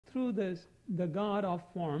through this, the God of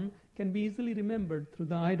form can be easily remembered through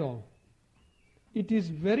the idol. It is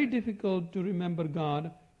very difficult to remember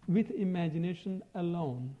God with imagination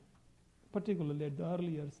alone, particularly at the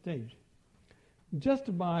earlier stage.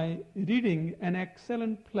 Just by reading an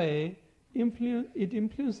excellent play, it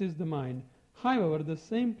influences the mind. However, the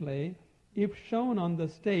same play, if shown on the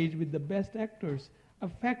stage with the best actors,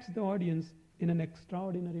 affects the audience in an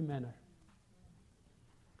extraordinary manner.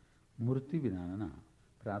 મૂર્તિ વિનાના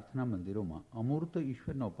પ્રાર્થના મંદિરોમાં અમૂર્ત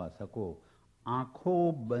ઈશ્વરના ઉપાસકો આંખો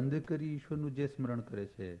બંધ કરી ઈશ્વરનું જે સ્મરણ કરે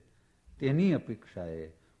છે તેની અપેક્ષાએ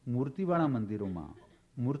મૂર્તિવાળા મંદિરોમાં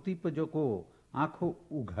મૂર્તિ પૂજકો આંખો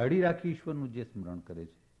ઉઘાડી રાખી ઈશ્વરનું જે સ્મરણ કરે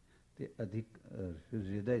છે તે અધિક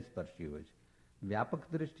હૃદયસ્પર્શી હોય છે. વ્યાપક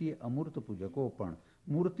દ્રષ્ટિએ અમૂર્ત પૂજકો પણ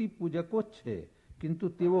મૂર્તિ પૂજકો જ છે, કિંતુ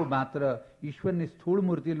તેઓ માત્ર ઈશ્વરની સ્થૂળ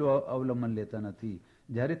મૂર્તિનું અવલંબન લેતા નથી.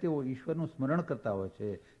 જ્યારે તેઓ ઈશ્વરનું સ્મરણ કરતા હોય છે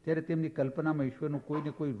ત્યારે તેમની કલ્પનામાં ઈશ્વરનું કોઈ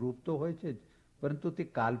ને કોઈ રૂપ તો હોય છે જ, પરંતુ તે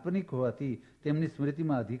કાલ્પનિક હોવાથી તેમની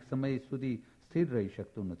સ્મૃતિમાં અધિક સમય સુધી સ્થિર રહી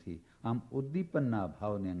શકતું નથી. આમ ઉદ્દીપનના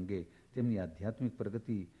અભાવને અંગે તેમની આધ્યાત્મિક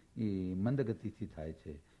પ્રગતિ મંદગતિથી થાય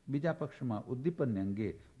છે. બીજા પક્ષમાં ઉદ્દીપનને અંગે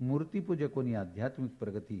મૂર્તિ પૂજકોની આધ્યાત્મિક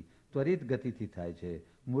પ્રગતિ ત્વરિત ગતિથી થાય છે.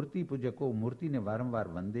 મૂર્તિ પૂજકો મૂર્તિને વારંવાર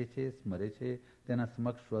વંદે છે, સ્મરે છે, તેના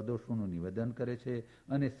સમક્ષ સ્વદોષોનું નિવેદન કરે છે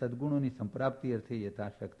અને સદ્ગુણોની સંપ્રાપ્તિ અર્થે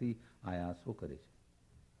યથાશક્તિ આયાસો કરે છે.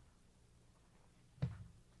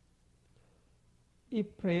 If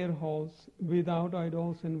prayer halls without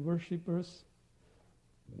idols and worshippers,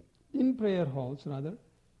 in prayer halls rather,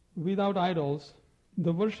 without idols,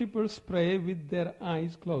 the worshippers pray with their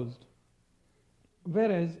eyes closed,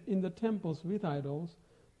 whereas in the temples with idols,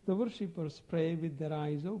 the worshippers pray with their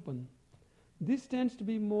eyes open. This tends to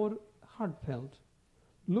be more heartfelt.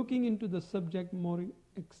 Looking into the subject more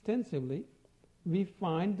extensively, we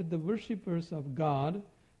find that the worshippers of God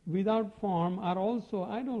without form are also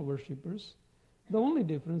idol worshippers. The only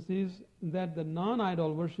difference is that the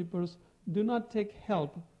non-idol worshippers do not take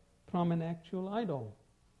help from an actual idol.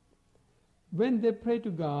 When they pray to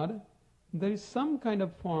God, there is some kind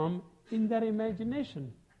of form in their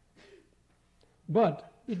imagination,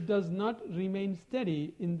 but it does not remain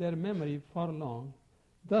steady in their memory for long.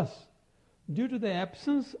 Thus, due to the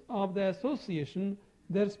absence of the association,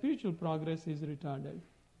 their spiritual progress is retarded.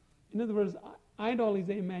 In other words, idol is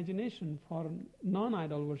the imagination for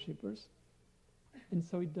non-idol worshippers, and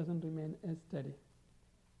so it doesn't remain as steady.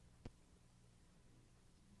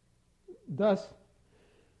 Thus,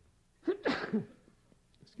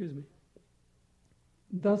 excuse me.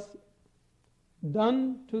 Thus,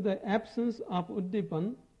 done to the absence of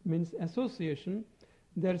uddipan, means association,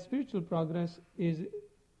 their spiritual progress is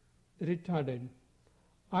retarded.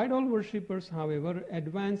 Idol worshippers, however,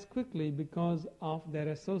 advance quickly because of their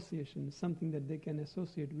association, something that they can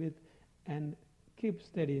associate with and keep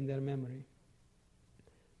steady in their memory.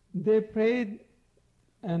 They pray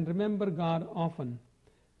and remember God often.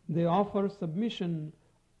 They offer submission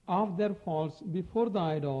of their faults before the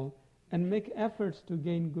idol and make efforts to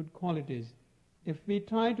gain good qualities. If we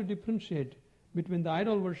try to differentiate between the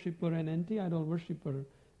idol worshipper and anti-idol worshipper,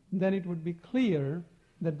 then it would be clear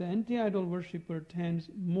that the anti-idol worshipper tends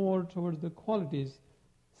more towards the qualities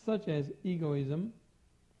such as egoism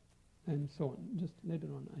and so on. Just later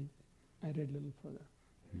on, I read a little further.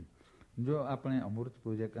 જો આપણે અમૂર્ત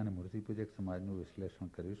પૂજક અને મૂર્તિ પૂજક સમાજનું વિશ્લેષણ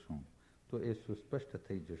કરીશું તો એ સુસ્પષ્ટ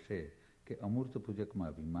થઈ જશે કે અમૂર્ત પૂજકમાં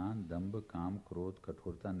અભિમાન, દંભ, કામ, ક્રોધ,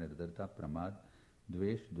 કઠોરતા, નિર્દરતા, પ્રમાદ,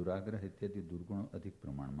 દ્વેષ, દુરાગ્રહ ઇત્યાદિ દુર્ગુણો અધિક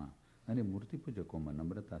પ્રમાણમાં અને મૂર્તિ પૂજકોમાં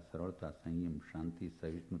નમ્રતા, સરળતા, સંયમ, શાંતિ,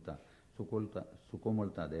 સહિષ્ણુતા,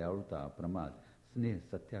 સુકોમળતા, દયાળુતા, અપ્રમાદ, સ્નેહ,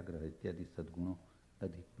 સત્યાગ્રહ ઇત્યાદિ સદ્ગુણો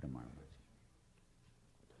અધિક પ્રમાણમાં છે.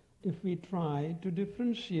 If we try to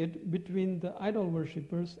differentiate between the idol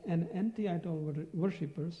worshippers and anti-idol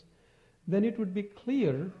worshippers, then it would be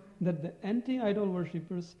clear that the anti-idol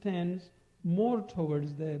worshippers tends more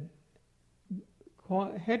towards the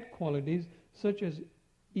head qualities such as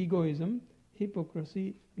egoism, hypocrisy,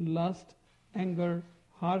 lust, anger,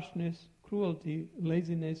 harshness, cruelty,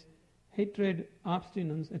 laziness, hatred,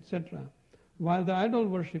 abstinence, etc., while the idol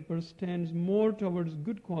worshippers tends more towards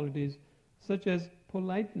good qualities such as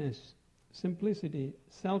politeness, simplicity,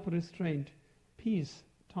 self-restraint, peace,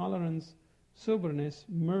 tolerance, soberness,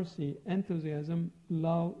 mercy, enthusiasm,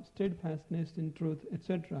 love, steadfastness in truth,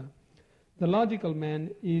 etc. The logical man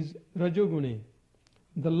is Rajoguni,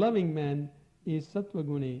 the loving man is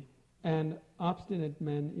Sattvaguni, and obstinate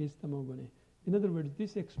man is Tamoguni. In other words,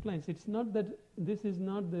 this explains, it's not that this is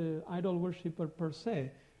not the idol worshipper per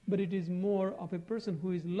se, but it is more of a person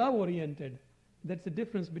who is love-oriented. That's the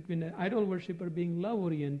difference between an idol worshipper being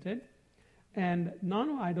love-oriented and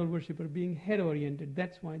non-idol worshipper being head-oriented.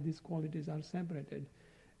 That's why these qualities are separated.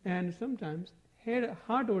 And sometimes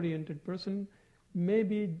heart-oriented person may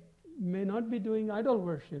not be doing idol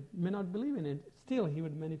worship, may not believe in it. Still, he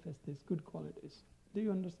would manifest these good qualities. Do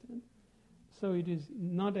you understand? So it is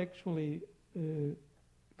not actually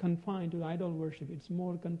confined to idol worship. It's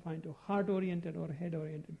more confined to heart-oriented or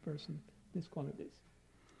head-oriented person, these qualities.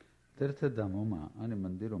 તીર્થધામોમાં અને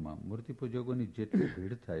મંદિરોમાં મૂર્તિ પૂજકોની જેટલી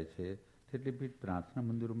ભીડ થાય છે તેટલી ભીડ પ્રાર્થના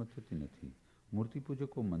મંદિરોમાં થતી નથી. મૂર્તિ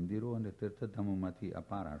પૂજકો મંદિરો અને તીર્થધામોમાંથી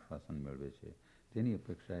અપાર આશ્વાસન મેળવે છે. તેની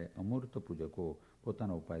અપેક્ષાએ અમૂર્ત પૂજકો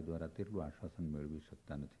પોતાના ઉપાય દ્વારા તેટલું આશ્વાસન મેળવી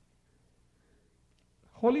શકતા નથી.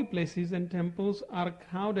 Holy places and temples are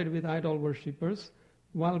crowded with idol worshippers,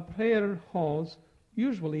 while prayer halls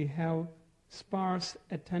usually have sparse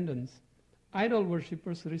attendance. Idol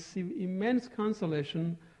worshippers receive immense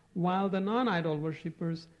consolation, while the non-idol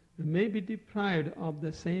worshippers may be deprived of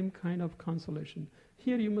the same kind of consolation.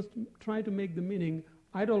 Here you must try to make the meaning,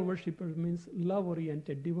 idol worshippers means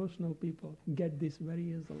love-oriented, devotional people get this very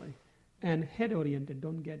easily. And head-oriented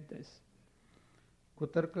don't get this.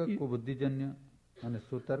 કુતર્ક કુબુદ્ધિજન્ય અને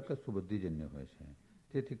સુતર્ક સુબુદ્ધિજન્ય હોય છે.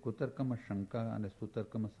 તેથી કુતર્કમાં શંકા અને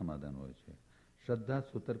સુતર્કમાં સમાધાન હોય છે. શ્રદ્ધા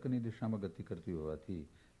સુતર્કની દિશામાં ગતિ કરતી હોવાથી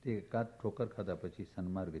તે એકાદ ઠોકર ખાધા પછી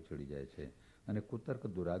સન્માર્ગે ચડી જાય છે અને કુતર્ક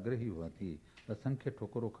દુરાગ્રહી હોવાથી અસંખ્ય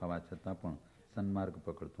ઠોકરો ખાવા છતાં પણ સન્માર્ગ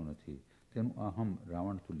પકડતો નથી. તેનું અહમ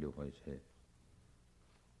રાવણ તુલ્ય હોય છે.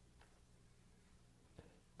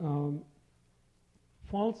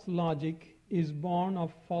 False logic is born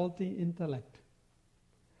of faulty intellect.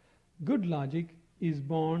 Good logic is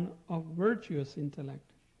born of virtuous intellect.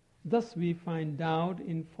 Thus we find doubt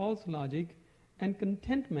in false logic and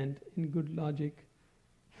contentment in good logic.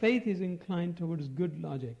 Faith is inclined towards good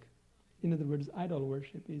logic. In other words, idol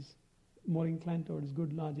worship is more inclined towards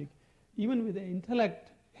good logic. Even with the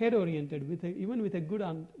intellect head-oriented, even with a good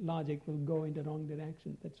logic will go in the wrong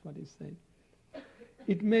direction. That's what he's saying.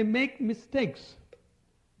 It may make mistakes,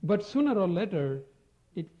 but sooner or later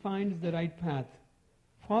it finds the right path.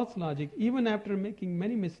 False logic, even after making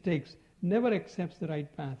many mistakes, never accepts the right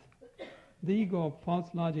path. The ego of false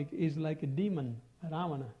logic is like a demon,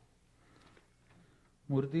 Ravana.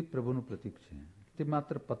 મૂર્તિ પ્રભુનું પ્રતીક છે. તે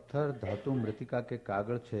માત્ર પથ્થર, ધાતુ, મૃતિકા કે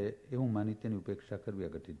કાગળ છે એવું માની તેની ઉપેક્ષા કરવી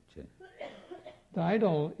અઘટિત છે. The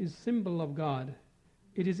idol is symbol of God.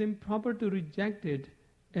 It is improper to reject it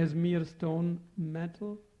as mere stone,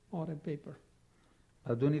 metal or a paper.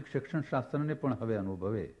 આધુનિક શિક્ષણશાસ્ત્રને પણ હવે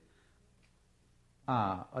અનુભવે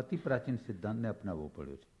આ અતિ પ્રાચીન સિદ્ધાંતને અપનાવવો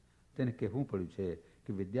પડ્યો છે. તેને કહેવું પડ્યું છે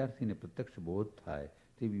કે વિદ્યાર્થીને પ્રત્યક્ષ બોધ થાય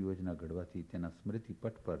તેવી યોજના ઘડવાથી તેના સ્મૃતિ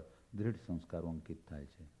પટ પર દૃઢ સંસ્કારો અંકિત થાય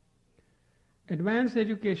છે. Advanced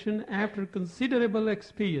education, after considerable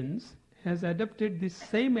experience, has adopted this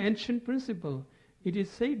same ancient principle. It is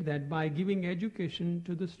said that by giving education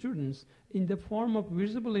to the students in the form of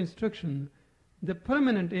visible instruction, the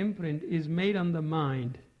permanent imprint is made on the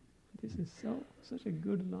mind. This is such a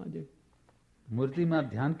good logic. મૂર્તિમાં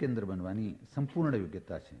ધ્યાન કેન્દ્ર બનવાની સંપૂર્ણ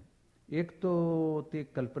યોગ્યતા છે. એક તો તે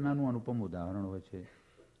કલ્પનાનું અનુપમ ઉદાહરણ હોય છે,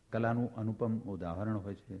 કલાનું અનુપમ ઉદાહરણ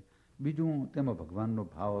હોય છે. બીજું તેમાં ભગવાનનો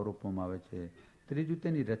ભાવ આરોપવામાં આવે છે. ત્રીજું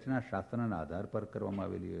તેની રચના શાસ્ત્રના આધાર પર કરવામાં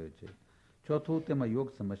આવેલી હોય છે. ચોથું તેમાં યોગ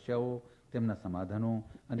સમસ્યાઓ, તેમના સમાધાનો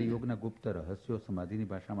અને યોગના ગુપ્ત રહસ્યો સમાધિની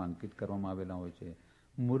ભાષામાં અંકિત કરવામાં આવેલા હોય છે.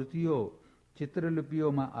 મૂર્તિઓ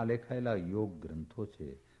ચિત્રલિપિઓમાં આલેખાયેલા યોગ ગ્રંથો છે.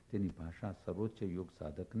 તેની ભાષા સર્વોચ્ચ યોગ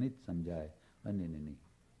સાધકને જ સમજાય, અન્યને નહીં.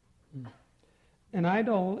 An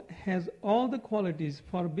idol has all the qualities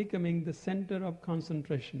for becoming the center of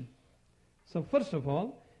concentration. So first of all,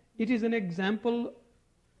 it is an example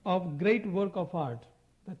of great work of art.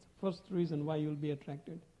 That's the first reason why you'll be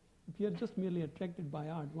attracted. If you are just merely attracted by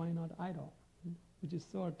art, why not idol, which is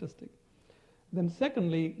so artistic? Then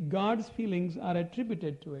secondly, God's feelings are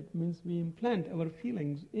attributed to it, means we implant our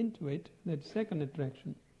feelings into it, that's second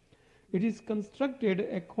attraction. It is constructed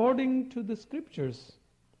according to the scriptures.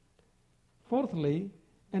 Fourthly,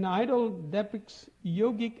 an idol depicts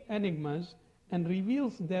yogic enigmas and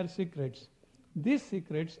reveals their secrets. These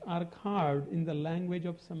secrets are carved in the language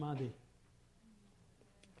of samadhi.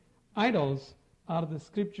 Idols are the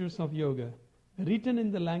scriptures of yoga, written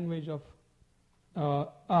in the language of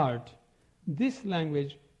art. This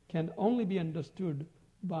language can only be understood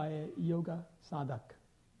by a yoga sadhak.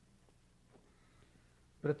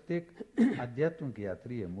 પ્રત્યેક આધ્યાત્મિક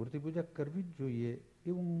યાત્રીએ મૂર્તિ પૂજા કરવી જ જોઈએ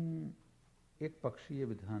એવું એક પક્ષીય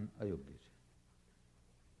વિધાન અયોગ્ય છે.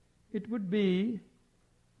 It would be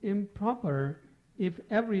improper if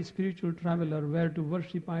every spiritual traveler were to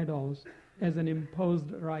worship idols as an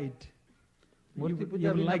imposed right. You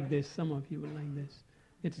will like this, some of you will like this.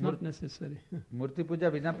 It's not necessary. મૂર્તિ પૂજા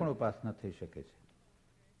વિના પણ ઉપાસના થઈ શકે છે.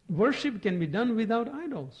 Worship can be done without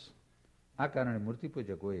idols. આ કારણે મૂર્તિ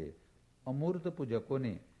પૂજકોએ અમૂર્ત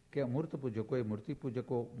પૂજકોને કે અમૂર્ત પૂજકોએ મૂર્તિ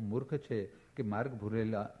પૂજકો મૂર્ખ છે કે માર્ગ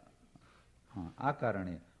ભૂલેલા, આ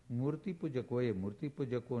કારણે મૂર્તિ પૂજકોએ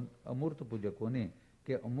અમૂર્ત પૂજકોને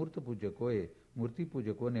કે અમૂર્ત પૂજકોએ મૂર્તિ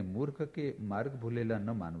પૂજકોને મૂર્ખ કે માર્ગ ભૂલેલા ન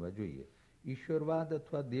માનવા જોઈએ. ઈશ્વરવાદ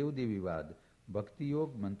અથવા દેવદેવીવાદ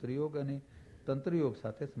ભક્તિયોગ, મંત્રયોગ અને તંત્રયોગ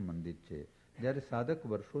સાથે સંબંધિત છે. જ્યારે સાધક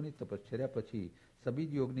વર્ષોની તપશ્ચર્યા પછી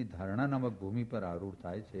સબીજ યોગની ધારણા નામક ભૂમિ પર આરૂઢ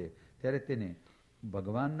થાય છે ત્યારે તેને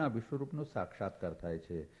ભગવાનના વિશ્વરૂપનો સાક્ષાત્કાર થાય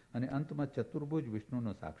છે અને અંતમાં ચતુર્ભુજ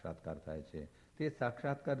વિષ્ણુનો સાક્ષાત્કાર થાય છે. તે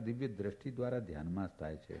સાક્ષાત્કાર દિવ્ય દ્રષ્ટિ દ્વારા ધ્યાનમાં જ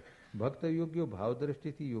થાય છે. ભક્ત યોગીઓ ભાવ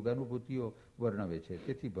દ્રષ્ટિથી યોગાનુભૂતિઓ વર્ણવે છે.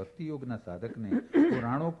 તેથી ભક્તિ યોગના સાધકને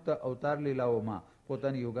પુરાણોક્ત અવતાર લીલાઓમાં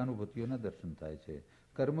પોતાની યોગાનુભૂતિઓના દર્શન થાય છે.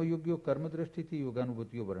 કર્મયોગીઓ કર્મદ્રષ્ટિથી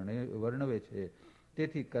યોગાનુભૂતિઓ વર્ણવે છે.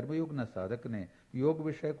 તેથી કર્મયોગના સાધકને યોગ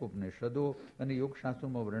વિષયક ઉપનિષદો અને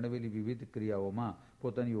યોગશાસ્ત્રોમાં વર્ણવેલી વિવિધ ક્રિયાઓમાં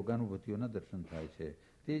પોતાની યોગાનુભૂતિઓના દર્શન થાય છે.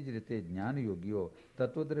 તે જ રીતે જ્ઞાન યોગીઓ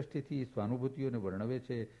તત્વદ્રષ્ટિથી સ્વાનુભૂતિઓને વર્ણવે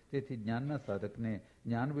છે. તેથી જ્ઞાનના સાધકને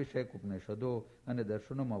જ્ઞાન વિષયક ઉપનિષદો અને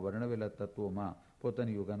દર્શનોમાં વર્ણવેલા તત્વોમાં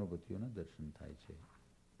પોતાની યોગાનુભૂતિઓના દર્શન થાય છે.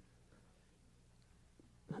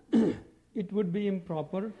 It would be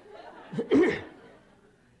improper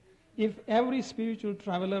if every spiritual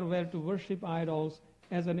traveler were to worship idols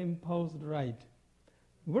as an imposed right.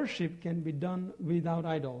 Worship can be done without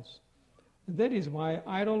idols. That is why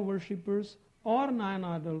idol worshippers or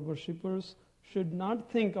non-idol worshippers should not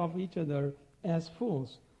think of each other as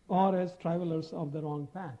fools or as travelers of the wrong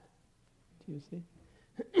path. Do you see?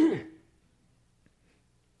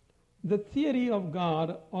 The theory of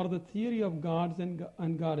God or the theory of gods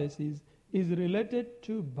and goddesses is related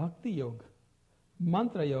to Bhakti Yoga,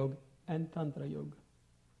 Mantra Yoga and Tantra Yoga.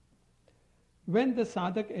 When the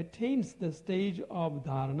sadhak attains the stage of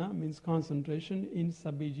dharana, means concentration in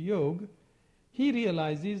Sabij Yoga, he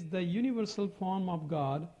realizes the universal form of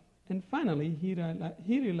God, and finally he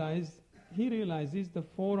realizes the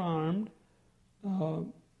four-armed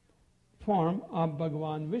form of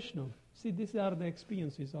Bhagavan Vishnu. See, these are the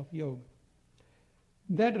experiences of yoga.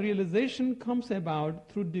 That realization comes about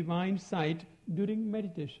through divine sight during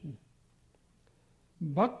meditation.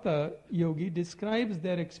 Bhakta yogi describes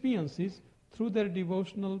their experiences through their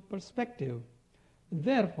devotional perspective.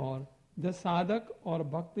 Therefore, the sadhak or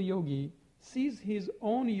bhakta yogi sees his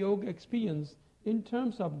own yoga experience in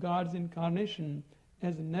terms of God's incarnation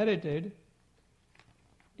as narrated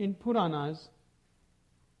in Puranas.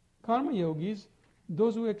 Karma yogis,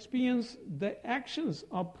 those who experience the actions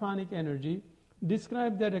of pranic energy,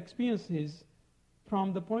 describe their experiences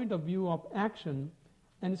from the point of view of action,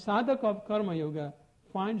 and sadhak of karma yoga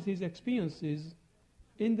finds his experiences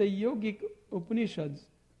in the yogic Upanishads,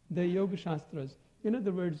 the yoga shastras. In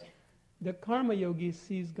other words, the karma yogi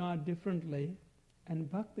sees God differently and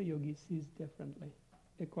bhakta yogi sees differently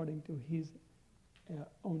according to his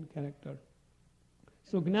own character.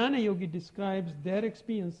 So Gnana yogi describes their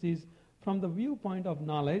experiences from the viewpoint of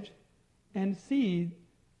knowledge and see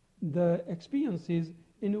the experiences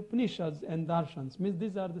in Upanishads and Darshans. Means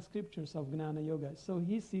these are the scriptures of Gnana Yoga. So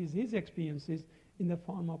he sees his experiences in the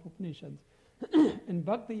form of Upanishads. And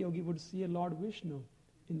Bhakti Yogi would see a Lord Vishnu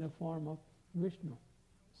in the form of Vishnu.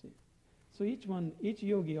 See? So each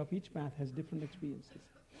yogi of each path has different experiences.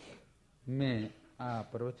 મેં આ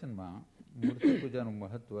પ્રવચનમાં મૂર્તિ પૂજાનું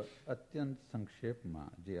મહત્વ અત્યંત સંક્ષેપમાં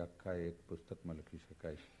જે આખા એક પુસ્તકમાં લખી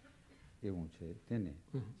શકાય એવું છે તેને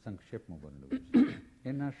સંક્ષેપમાં વર્ણવ્યું છે.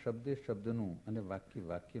 એના શબ્દે શબ્દનું અને વાક્ય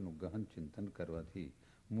વાક્યનું ગહન ચિંતન કરવાથી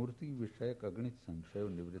મૂર્તિ વિષયક અગણિત સંશયો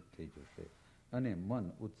નિવૃત્ત થઈ જશે અને મન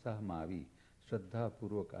ઉત્સાહમાં આવી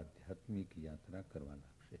શ્રદ્ધાપૂર્વક આધ્યાત્મિક યાત્રા કરવા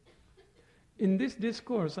લાગશે. In this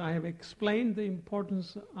discourse, I have explained the importance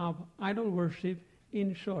of idol worship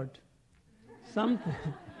in short.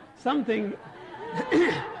 Something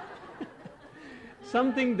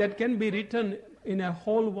that can be written in a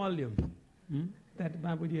whole volume, that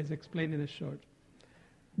Bapuji has explained in a short.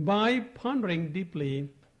 By pondering deeply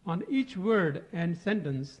on each word and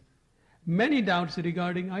sentence, many doubts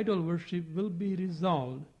regarding idol worship will be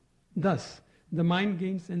resolved. Thus, the mind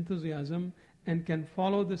gains enthusiasm and can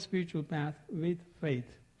follow the spiritual path with faith.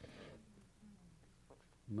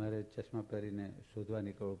 મારે ચશ્મા પહેરીને શોધવા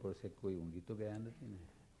નીકળવું પડશે, કોઈ ઊંઘી તો ગયા નથી ને?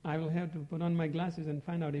 I will have to put on my glasses and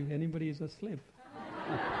find out if anybody is asleep.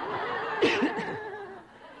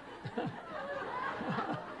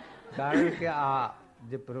 કારણ કે આ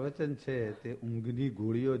જે પ્રવચન છે તે ઊંઘની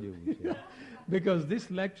ગોળીઓ જેવું છે. Because this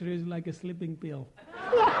lecture is like a sleeping pill.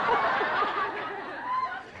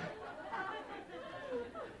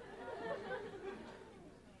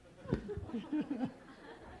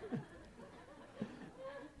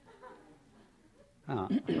 હા,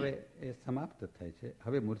 હવે એ સમાપ્ત થાય છે.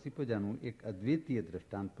 હવે મૂર્તિપૂજાનું એક અદ્વિતીય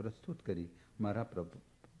દ્રષ્ટાંત પ્રસ્તુત કરી મારા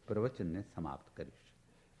પ્રવચનને સમાપ્ત કરીશ.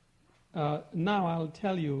 Now I'll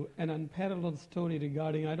tell you an unparalleled story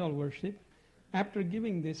regarding idol worship. After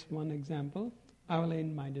giving this one example, I will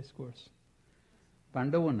end my discourse.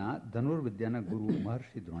 પાંડવોના ધનુર્વિદ્યાના ગુરુ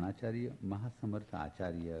મહર્ષિ દ્રોણાચાર્ય મહાસમર્થ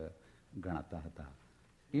આચાર્ય ગણાતા હતા.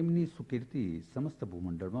 એમની સુકીર્તિ સમસ્ત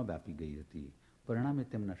ભૂમંડળમાં વ્યાપી ગઈ હતી. પરિણામે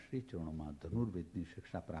તેમના શ્રી ચરણોમાં ધનુર્વેદની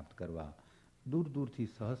શિક્ષા પ્રાપ્ત કરવા દૂર દૂરથી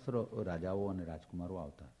સહસ્રો રાજાઓ અને રાજકુમારો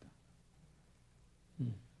આવતા હતા.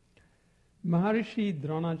 Maharishi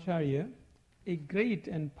Dronacharya, a great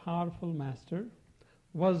and powerful master,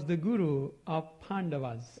 was the guru of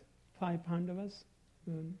Pandavas, 5 Pandavas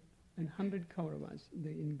and 100 Kauravas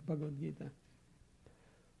in Bhagavad Gita.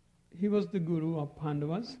 He was the guru of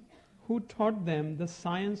Pandavas who taught them the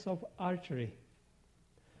science of archery.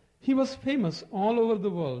 He was famous all over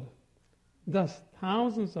the world. Thus,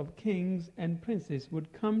 thousands of kings and princes would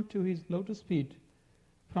come to his lotus feet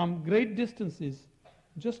from great distances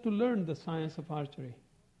just to learn the science of archery.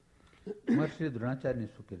 મહર્ષિ દ્રોણાચાર્યની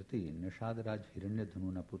સુકીર્તિ નિષાદરાજ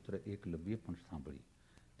હિરણ્યધનુના પુત્ર એકલવ્યે પણ સાંભળી.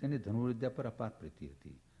 તેની ધનુર્વિદ્યા પર અપાર પ્રીતિ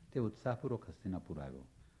હતી. તે ઉત્સાહપૂર્વક હસ્તિનાપુર આવ્યો.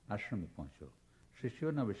 આશ્રમે પહોંચ્યો.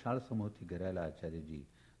 શિષ્યોના વિશાળ સમૂહથી ઘેરાયેલા આચાર્યજી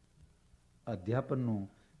અધ્યાપનનું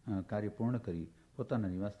કાર્ય પૂર્ણ કરી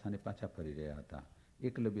પોતાના નિવાસસ્થાને પાછા ફરી રહ્યા હતા.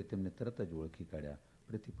 એકલવ્ય તેમને તરત જ ઓળખી કાઢ્યા.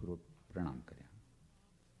 પ્રીતિપૂર્વક પ્રણામ કર્યા.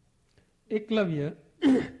 Eklavia,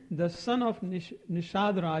 the son of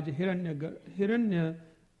Nishadraj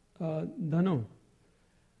Dhanu,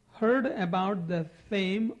 heard about the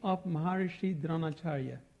fame of Maharishi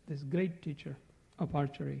Dronacharya, this great teacher of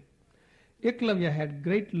archery. Eklavia had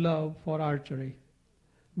great love for archery.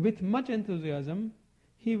 With much enthusiasm,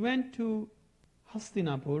 he went to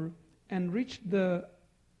Hastinapur and reached the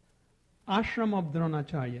ashram of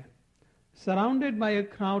Dronacharya. Surrounded by a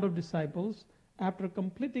crowd of disciples, after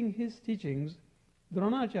completing his teachings,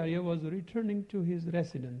 Dronacharya was returning to his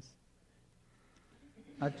residence.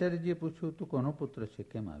 આચાર્યજીએ પૂછ્યું, તું કોનો પુત્ર છે,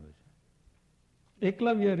 કેમ આવે છે?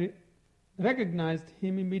 Eklavia recognized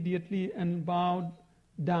him immediately and bowed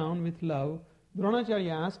down with love.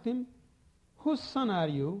 Dronacharya asked him, whose son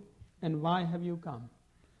are you and why have you come?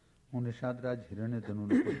 હું નિષાદરાજ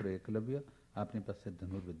હિરણ્યધનુનો પુત્ર એકલવ્ય આપની પાસે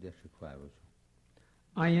ધનુર્વિદ્યા શીખવા આવ્યો છું.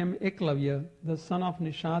 I am Eklavia, the son of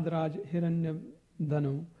Nishadraj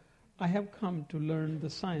Hiranyadhanu. I have come to learn the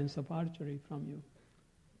science of archery from you.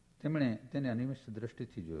 તેમણે તેને અનિમિષ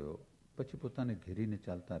દ્રષ્ટિથી જોયો. પછી પોતાને ઘેરીને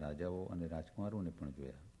ચાલતા રાજાઓ અને રાજકુમારોને પણ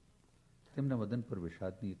જોયા. તેમના વદન પર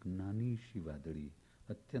વિષાદની એક નાની શી વાદળી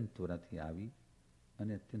અત્યંત ત્વરાથી આવી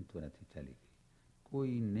અને અત્યંત ત્વરાથી ચાલી ગઈ.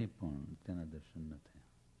 કોઈને પણ તેના દર્શન ન થયા.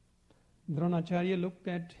 Dronacharya looked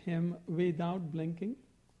at him without blinking.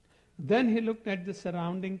 Then he looked at the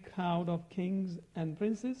surrounding crowd of kings and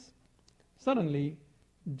princes. Suddenly,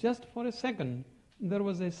 just for a second, there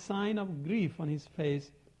was a sign of grief on his face,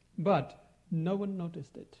 but no one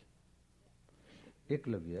noticed it.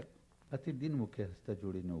 Eklavya અતિ દિનમુખે હસ્તા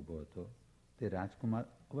જોડીને ઊભો હતો. તે રાજકુમાર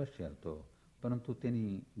અવશ્ય હતો, પરંતુ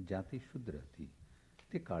તેની જાતિ શુદ્ર હતી.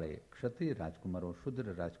 તે કાળે ક્ષત્રિય રાજકુમારો શુદ્ર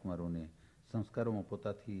રાજકુમારોને સંસ્કારોમાં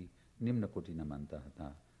પોતાથી નિમ્ન કોટીના માનતા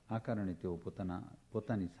હતા. આ કારણે તેઓ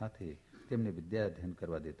પોતાની સાથે તેમને વિદ્યા અધ્યયન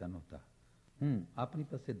કરવા દેતા નહોતા. હું આપની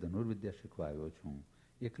પાસે ધનુર્વિદ્યા શીખવા આવ્યો છું.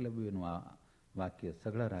 એકલવ્યનું આ વાક્ય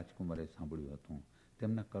સઘળા રાજકુમારે સાંભળ્યું હતું.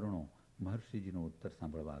 તેમના કર્ણો મહર્ષિજીનો ઉત્તર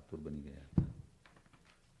સાંભળવા આતુર બની ગયા હતા.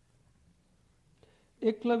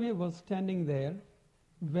 Eklavya was standing there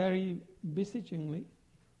very beseechingly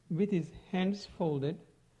with his hands folded.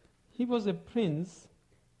 He was a prince,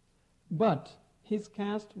 but his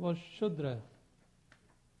caste was Shudra,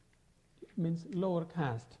 means lower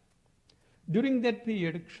caste. During that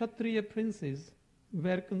period, Kshatriya princes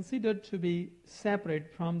were considered to be separate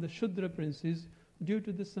from the Shudra princes due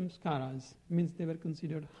to the samskaras, means they were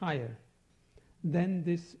considered higher than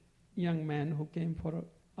this young man who came for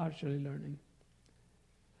archery learning.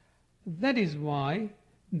 That is why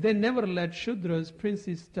they never let Shudras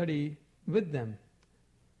princes study with them.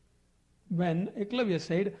 When Eklavya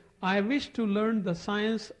said, I wish to learn the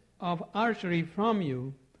science of archery from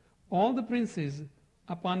you, all the princes,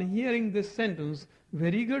 upon hearing this sentence,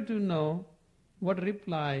 were eager to know what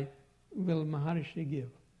reply will Maharishi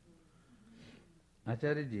give.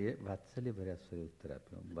 આચાર્યજીએ વાત્સલ્યભર્યા સ્વરે ઉત્તર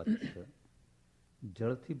આપ્યો. વત્સ,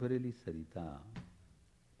 જળથી ભરેલી સરિતા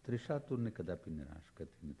ત્રિષાતુરને કદાપી નિરાશ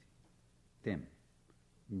કરતી નથી. તેમ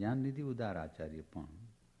જ્ઞાનનિધિ ઉદાર આચાર્ય પણ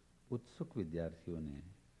ઉત્સુક વિદ્યાર્થીઓને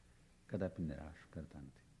કદાપી નિરાશ કરતા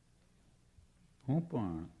નથી. હું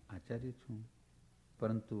પણ આચાર્ય છું,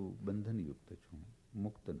 પરંતુ બંધનયુક્ત છું,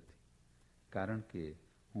 મુક્ત નથી. કારણ કે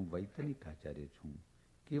હું વૈતનિક આચાર્ય છું.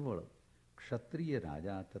 કેવળ ક્ષત્રિય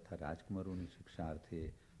રાજા તથા રાજકુમારોની શિક્ષાર્થે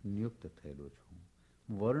નિયુક્ત થયેલો છું.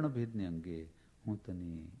 વર્ણભેદને અંગે હું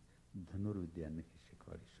તને ધનુર્વિદ્યા નહીં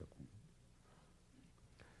શીખવાડી શકું.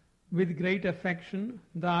 With great affection,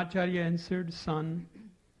 the Acharya answered, Son,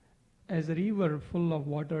 as a river full of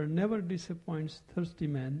water never disappoints thirsty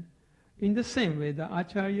men, in the same way the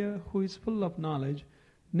Acharya who is full of knowledge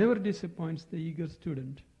never disappoints the eager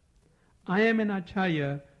student. I am an Acharya,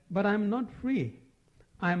 but I am not free.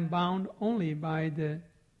 I am bound only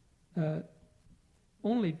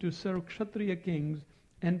to serve Kshatriya kings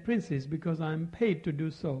and princes because I am paid to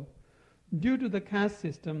do so. Due to the caste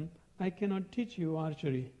system, I cannot teach you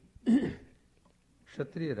archery.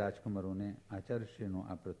 ક્ષત્રિય રાજકુમારોને આચાર્યશ્રીનો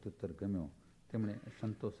આ પ્રત્યુત્તર ગમ્યો. તેમણે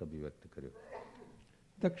સંતોષ અભિવ્યક્ત કર્યો.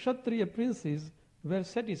 The Kshatriya princes were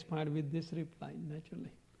satisfied with this reply,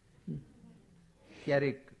 naturally.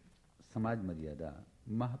 ક્યારેક સમાજ મર્યાદા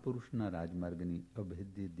મહાપુરુષના રાજમાર્ગની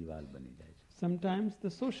અભેદ્ય દિવાલ બની જાય છે. Sometimes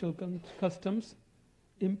the social customs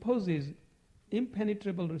imposes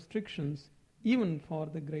impenetrable restrictions even for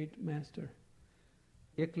the great master.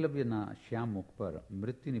 એકલવ્યના શ્યામ મુખ પર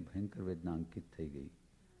મૃત્યુની ભયંકર વેદના અંકિત થઈ ગઈ.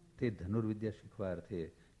 તે ધનુર્વિદ્યા શીખવા અર્થે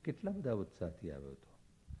કેટલા બધા ઉત્સાહથી આવ્યો હતો.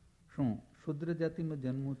 શું શુદ્ર જાતિમાં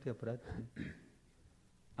જન્મવું તે અપરાધ છે?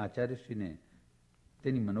 આચાર્યશ્રીને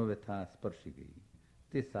તેની મનોવ્યથા સ્પર્શી ગઈ.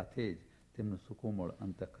 તે સાથે જ તેમના સુકોમળ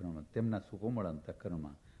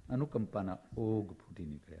અંતઃકરણમાં અનુકંપાના ઓઘ ફૂટી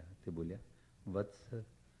નીકળ્યા. તે બોલ્યા, વત્સ,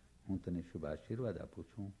 હું તને શુભ આશીર્વાદ આપું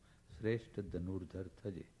છું. શ્રેષ્ઠ ધનુર્ધર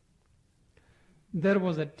થજે. There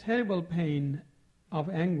was a terrible pain of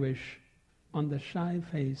anguish on the shy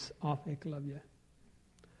face of Eklavia.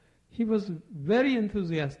 He was very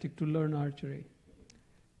enthusiastic to learn archery.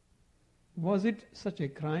 Was it such a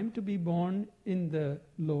crime to be born in the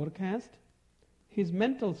lower caste? His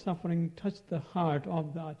mental suffering touched the heart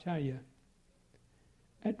of the Acharya.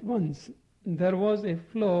 At once there was a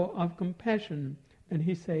flow of compassion and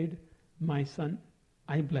he said, My son,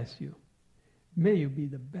 I bless you. May you be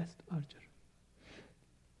the best archer.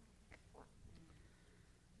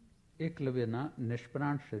 એકલવ્યના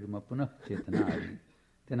નિષ્પ્રાણ શરીરમાં પુનઃ ચેતના આવી.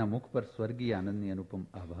 તેના મુખ પર સ્વર્ગીય આનંદની અનુપમ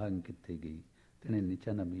આભા અંકિત થઈ ગઈ. તેણે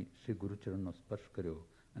નીચા નમી શ્રી ગુરુચરણનો સ્પર્શ કર્યો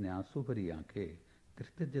અને આંસુભરી આંખે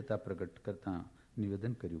કૃતજ્ઞતા પ્રગટ કરતા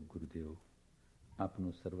નિવેદન કર્યું, ગુરુદેવ,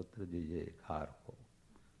 આપનું સર્વત્ર જય જયકાર હો.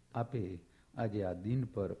 આપે આજે આ દિન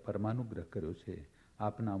પર પરમાનુગ્રહ કર્યો છે.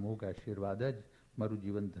 આપના અમોઘ આશીર્વાદ જ મારું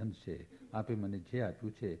જીવન ધન છે. આપે મને જે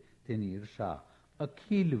આપ્યું છે તેની ઈર્ષા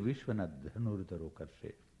અખિલ વિશ્વના ધનુર્ધરો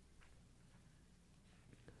કરશે.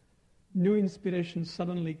 New inspiration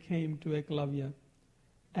suddenly came to Eklavia,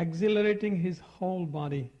 exhilarating his whole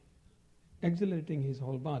body.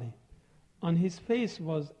 On his face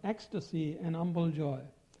was ecstasy and humble joy.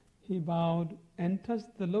 He bowed and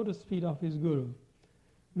touched the lotus feet of his guru.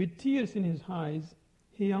 With tears in his eyes,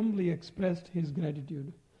 he humbly expressed his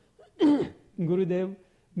gratitude. Gurudev,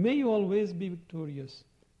 may you always be victorious.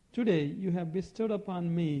 Today you have bestowed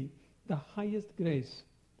upon me the highest grace.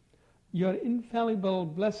 Your infallible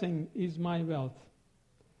blessing is my wealth.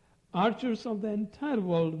 Archers of the entire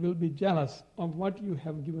world will be jealous of what you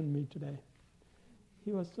have given me today.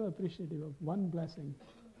 He was so appreciative of one blessing,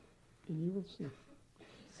 and you will see.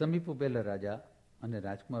 સમીપ ઉભેલા રાજા અને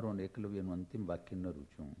રાજકુમારોને એકલવ્યનું અંતિમ વાક્ય ન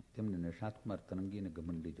રૂચ્યું. તેમને નિષાદકુમાર તરંગી અને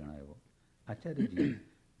ઘમંડી જણાયો. આચાર્યજી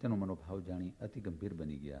તેનો મનોભાવ જાણી અતિ ગંભીર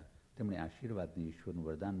બની ગયા. તેમણે આશીર્વાદની ઈશ્વરનું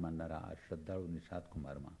વરદાન માનનારા આ શ્રદ્ધાળુ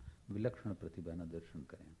નિષાદકુમારમાં વિલક્ષણ પ્રતિભાના દર્શન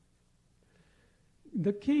કર્યા.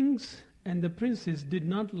 The kings and the princes did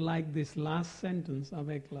not like this last sentence of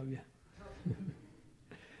Eklavya.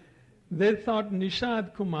 They thought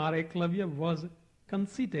Nishad Kumar Eklavya was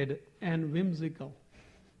conceited and whimsical.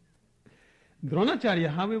 Dronacharya,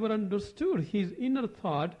 however, understood his inner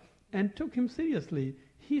thought and took him seriously.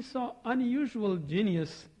 He saw unusual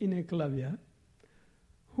genius in Eklavya,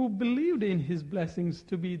 who believed in his blessings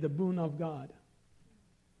to be the boon of God.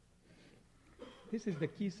 This is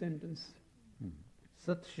the key sentence.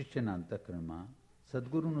 સત શિષ્યના અંતઃકરણમાં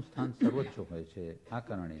સદગુરુનું સ્થાન સર્વોચ્ચ હોય છે. આ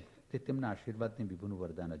કારણે તે તેમના આશીર્વાદને વિભુનું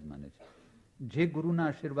વરદાન જ માને છે. જે ગુરુના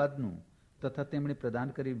આશીર્વાદનું તથા તેમણે પ્રદાન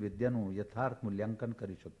કરી વિદ્યાનું યથાર્થ મૂલ્યાંકન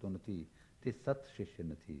કરી શકતો નથી તે સત શિષ્ય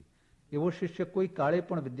નથી. એવો શિષ્ય કોઈ કાળે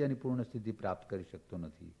પણ વિદ્યાની પૂર્ણ સિદ્ધિ પ્રાપ્ત કરી શકતો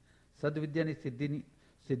નથી. સદવિદ્યાની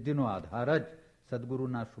સિદ્ધિનો આધાર જ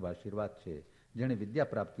સદગુરુના શુભ આશીર્વાદ છે. જેણે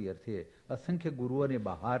વિદ્યા પ્રાપ્તિ અર્થે અસંખ્ય ગુરુઓને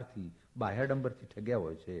બહારથી બાહ્યાડંબરથી ઠગ્યા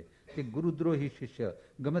હોય છે તે ગુરુદ્રોહી શિષ્ય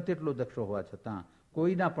ગમે તેટલો દક્ષ હોવા છતાં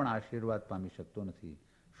કોઈના પણ આશીર્વાદ પામી શકતો નથી.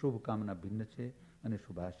 શુભકામના ભિન્ન છે અને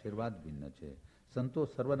શુભાશીર્વાદ ભિન્ન છે. સંતો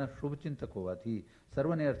સર્વના શુભચિંતક હોવાથી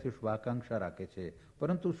સર્વને અર્થે શુભાકાંક્ષા રાખે છે,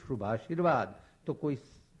 પરંતુ શુભાશીર્વાદ તો કોઈ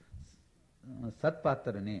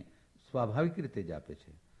સત્પાત્રને સ્વાભાવિક રીતે જ આપે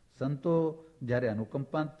છે. સંતો જ્યારે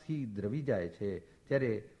અનુકંપાથી દ્રવી જાય છે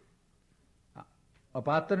ત્યારે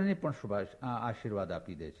અપાત્રને પણ આશીર્વાદ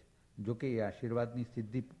આપી દે છે. જોકે એ આશીર્વાદની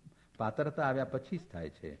સિદ્ધિ પાત્રતા આવ્યા પછી જ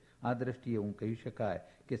થાય છે. આ દ્રષ્ટિએ હું કહી શકાય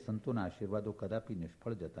કે સંતોના આશીર્વાદો કદાપી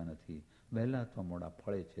નિષ્ફળ જતા નથી, વહેલા અથવા મોડા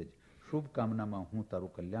ફળે છે જ. શુભકામનામાં હું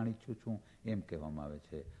તારું કલ્યાણ ઈચ્છું છું એમ કહેવામાં આવે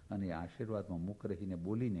છે, અને આશીર્વાદમાં મુખ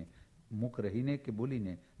રહીને કે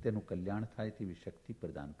બોલીને તેનું કલ્યાણ થાય તેવી શક્તિ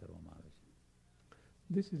પ્રદાન કરવામાં આવે છે.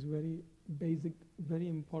 This is very basic, very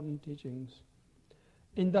important teachings.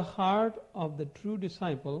 In the heart of the true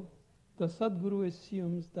disciple, the Sadguru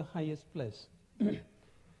assumes the highest place.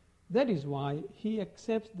 That is why he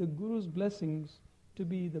accepts the Guru's blessings to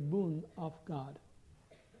be the boon of God,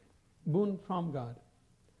 boon from God.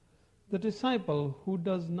 The disciple who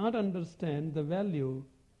does not understand the value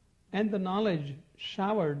and the knowledge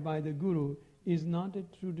showered by the Guru is not a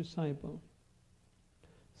true disciple.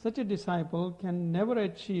 Such a disciple can never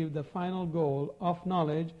achieve the final goal of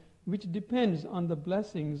knowledge, which depends on the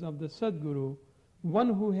blessings of the Sadguru.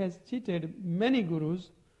 One who has cheated many Gurus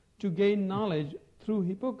to gain knowledge through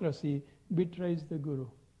hypocrisy betrays the Guru.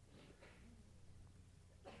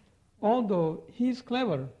 Although he is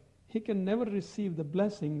clever, he can never receive the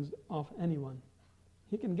blessings of anyone.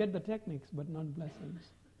 He can get the techniques, but not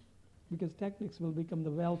blessings, because techniques will become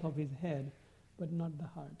the wealth of his head, but not the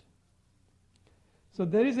heart. So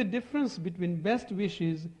there is a difference between best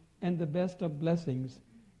wishes and the best of blessings.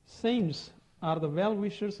 Saints are the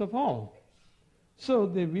well-wishers of all, so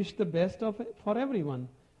they wish the best for everyone.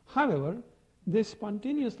 However, they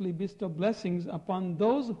spontaneously bestow blessings upon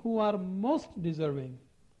those who are most deserving.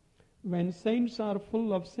 When saints are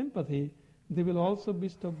full of sympathy, they will also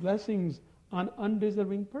bestow blessings on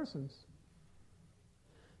undeserving persons.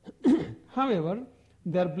 However,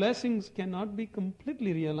 their blessings cannot be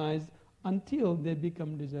completely realized until they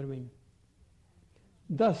become deserving.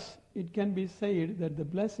 Thus, it can be said that the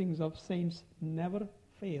blessings of saints never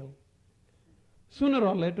fail. Sooner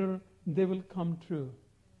or later, they will come true.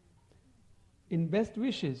 In best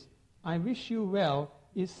wishes, I wish you well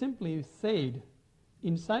is simply said.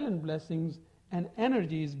 In silent blessings, an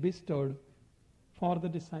energy is bestowed for the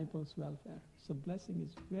disciples' welfare. So blessing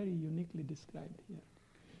is very uniquely described here.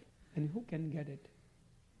 And who can get it?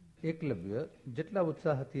 Eklavya જેટલા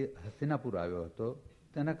ઉત્સાહથી હસ્તિનાપુર આવ્યો હતો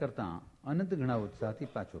તેના કરતાં અનંત ગણા ઉત્સાહથી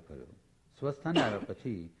પાછો ફર્યો. સ્વસ્થાને આવ્યા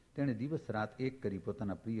પછી તેણે દિવસ રાત એક કરી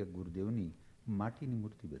પોતાના પ્રિય ગુરુદેવની માટીની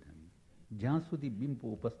મૂર્તિ બનાવી. જ્યાં સુધી બિંબ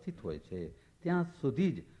ઉપસ્થિત હોય છે ત્યાં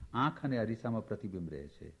સુધી જ આંખ અને અરીસામાં પ્રતિબિંબ રહે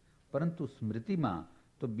છે, પરંતુ સ્મૃતિમાં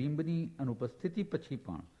તો બિંબની અનુપસ્થિતિ પછી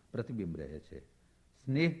પણ પ્રતિબિંબ રહે છે.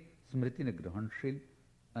 સ્નેહ સ્મૃતિને ગ્રહણશીલ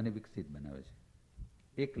અને વિકસિત બનાવે છે.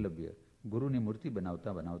 એકલવ્ય ગુરુની મૂર્તિ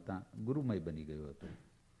બનાવતા બનાવતા ગુરુમય બની ગયો હતો.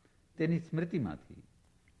 તેની સ્મૃતિમાંથી,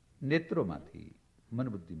 નેત્રોમાંથી,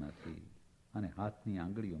 મનબુદ્ધિમાંથી અને હાથની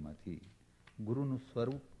આંગળીઓમાંથી ગુરુનું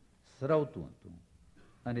સ્વરૂપ સ્રવતું હતું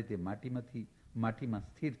અને તે માટીમાં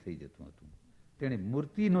સ્થિર થઈ જતું હતું. તેણે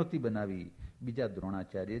મૂર્તિ નહોતી બનાવી, બીજા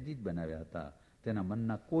દ્રોણાચાર્યજી જ બનાવ્યા હતા. તેના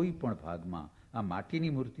મનના કોઈ પણ ભાગમાં આ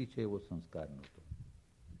માટીની મૂર્તિ છે એવો સંસ્કાર નહોતો.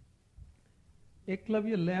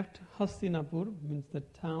 Eklavia left Hastinapur, means the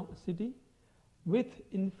town, city, with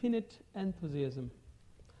infinite enthusiasm,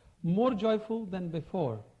 more joyful than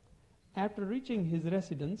before. After reaching his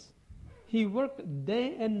residence, he worked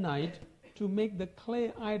day and night to make the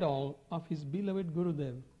clay idol of his beloved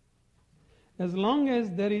Gurudev. As long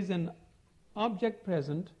as there is an object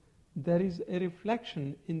present, there is a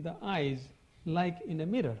reflection in the eyes like in a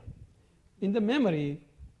mirror. In the memory,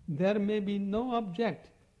 there may be no object,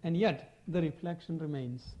 and yet the reflection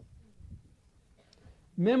remains.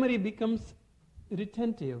 Memory becomes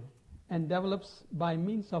retentive and develops by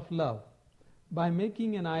means of love. By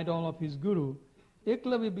making an idol of his Guru,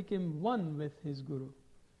 Eklavya became one with his Guru.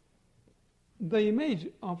 The image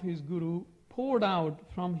of his Guru poured out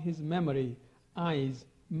from his memory, eyes,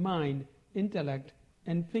 mind, intellect,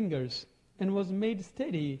 and fingers, and was made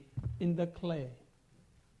steady in the clay.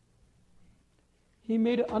 He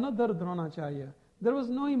made another Dronacharya. There was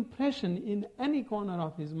no impression in any corner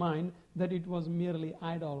of his mind that it was merely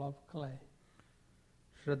idol of clay.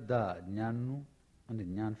 શ્રદ્ધા જ્ઞાનનું અને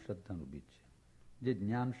જ્ઞાન શ્રદ્ધાનું બીજ છે. જે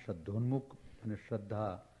જ્ઞાન શ્રદ્ધોન્મુખ અને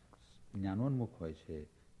શ્રદ્ધા જ્ઞાનોન્મુખ હોય છે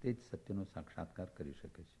તે જ સત્યનો સાક્ષાત્કાર કરી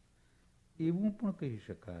શકે છે. એવું પણ કહી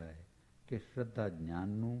શકાય કે શ્રદ્ધા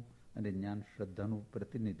જ્ઞાનનું અને જ્ઞાન શ્રદ્ધાનું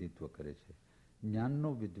પ્રતિનિધિત્વ કરે છે. જ્ઞાનનો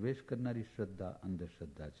વિદ્વેષ કરનારી શ્રદ્ધા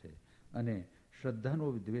અંધશ્રદ્ધા છે અને શ્રદ્ધાનો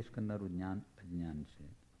વિદ્વેષ કરનારું જ્ઞાન અજ્ઞાન છે.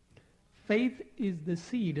 Faith is the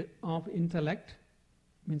seed of intellect,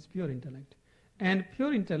 means pure intellect, and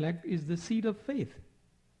pure intellect is the seed of faith.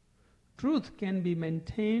 truth can be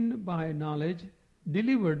maintained by knowledge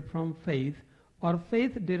delivered from faith, or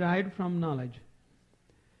faith derived from knowledge.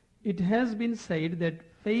 It has been said that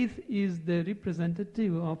faith is the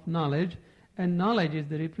representative of knowledge and knowledge is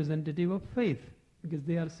the representative of faith, because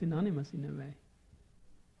they are synonymous in a way.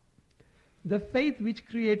 The faith which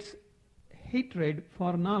creates hatred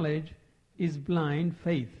for knowledge is blind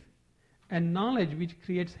faith, and knowledge which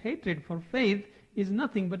creates hatred for faith is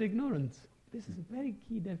nothing but ignorance. This is a very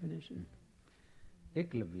key definition.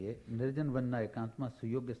 એકલવ્યે નિર્જન વનના એકાંતમાં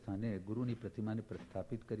સુયોગ્ય સ્થાને ગુરુની પ્રતિમાને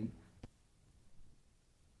પ્રસ્થાપિત કરી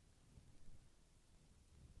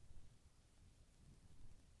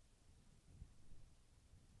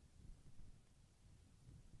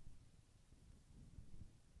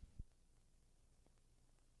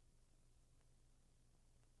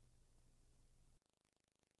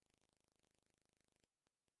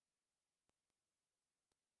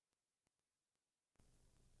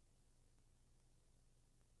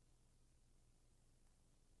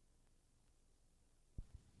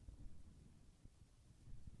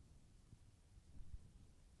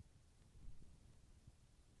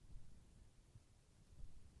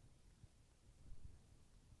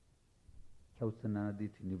ચૌસના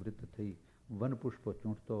નદીથી નિવૃત્ત થઈ one પુષ્પો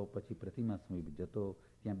ચૂંટતો, પછી પ્રતિમા સમીપ જતો,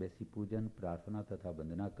 ત્યાં બેસી પૂજન, પ્રાર્થના તથા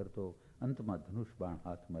વંદના કરતો, અંતમાં ધનુષ બાણ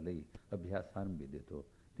હાથમાં લઈ અભ્યાસ આરંભી દેતો.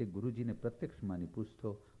 તે ગુરુજીને પ્રત્યક્ષ માની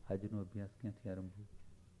પૂછતો, આજનો અભ્યાસ ક્યાંથી આરંભવો?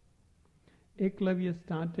 Eklavia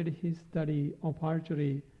started his study of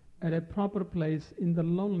archery at a proper place in the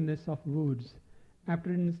loneliness of woods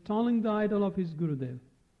after installing the idol of his Gurudev.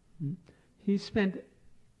 He spent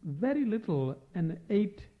very little and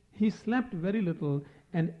he slept very little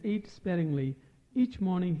and ate sparingly. Each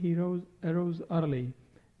morning he arose early.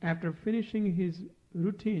 After finishing his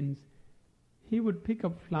routines, he would pick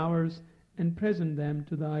up flowers and present them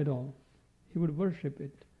to the idol. He would worship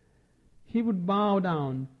it. He would bow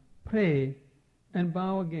down, pray, and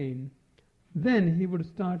bow again. Then he would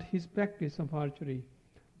start his practice of archery.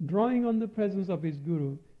 Drawing on the presence of his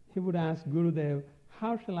Guru, he would ask Gurudev,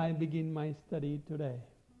 how shall I begin my study today?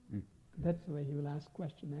 That's the way he will ask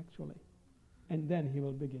question actually. And then he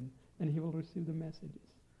will begin and he will receive the messages.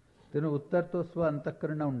 તેનો ઉત્તર તો સ્વ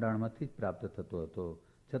અંતઃકરણના ઊંડાણમાંથી જ પ્રાપ્ત થતો હતો,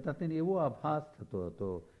 છતાં તેને એવો આભાસ થતો હતો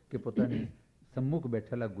કે પોતાની સમ્મુખ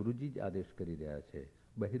બેઠેલા ગુરુજી જ આદેશ કરી રહ્યા છે.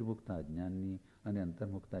 બહિર્મુખતા જ્ઞાનની અને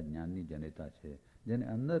અંતર્મુખતા જ્ઞાનની જનેતા છે. જેને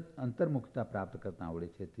અંતર્મુખતા પ્રાપ્ત કરતા આવડે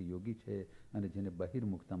છે તે યોગી છે, અને જેને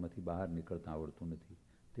બહિર્મુખતામાંથી બહાર નીકળતા આવડતું નથી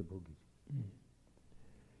તે ભોગી છે.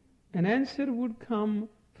 An answer would come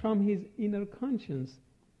from his inner conscience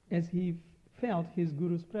as he felt his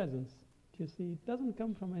Guru's presence. You see, it doesn't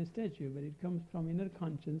come from a statue, but it comes from inner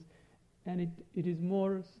conscience, and it is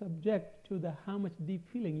more subject to the how much deep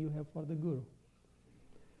feeling you have for the Guru.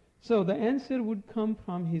 So the answer would come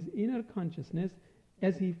from his inner consciousness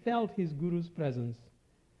as he felt his Guru's presence.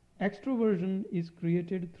 Extroversion is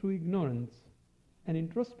created through ignorance, and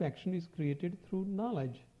introspection is created through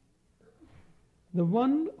knowledge. The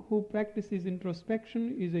one who practices introspection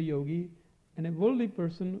is a yogi, and a worldly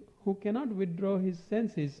person who cannot withdraw his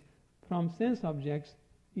senses from sense objects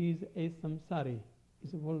is a samsari,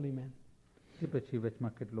 is a worldly man.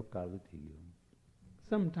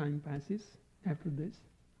 Some time passes after this.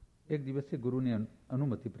 એક દિવસે ગુરુની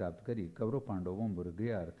અનુમતિ પ્રાપ્ત કરી કૌરવ પાંડવો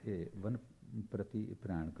મૃગયા અર્થે one પ્રતિ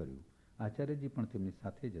પ્રયાણ કર્યું. આચાર્યજી પણ તેમની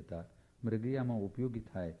સાથે જતા. મૃગયામાં ઉપયોગી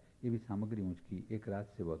થાય એવી સામગ્રી ઊંચકી એક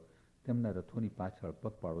રાજસેવક તેમના રથોની પાછળ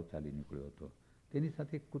પગપાળો ચાલી નીકળ્યો હતો. તેની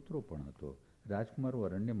સાથે એક કૂતરો પણ હતો. રાજકુમારો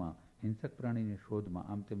અરણ્યમાં હિંસક પ્રાણીની શોધમાં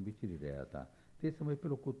આમ તેમ વિચરી રહ્યા હતા. તે સમયે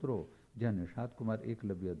પેલો કૂતરો જ્યાં નિષાદકુમાર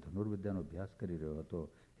એકલવ્ય ધનુર્વિદ્યાનો અભ્યાસ કરી રહ્યો હતો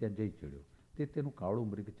ત્યાં જઈ ચડ્યો. તે તેનું કાળું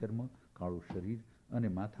મૃગચર્મ, કાળું શરીર અને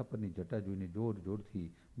માથા પરની જટા જોઈને જોર જોરથી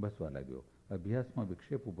ભસવા લાગ્યો. અભ્યાસમાં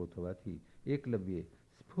વિક્ષેપ ઊભો થવાથી એકલવ્યે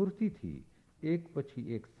સ્ફૂર્તિથી એક પછી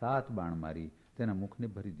એક 7 બાણ મારી તેના મુખને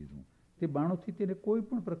ભરી દીધું. તે બાણોથી તેને કોઈ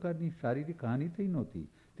પણ પ્રકારની શારીરિક હાનિ થઈ નહોતી.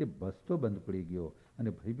 તે ભસતો બંધ પડી ગયો અને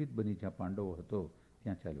ભયભીત બની જ્યાં પાંડવો હતો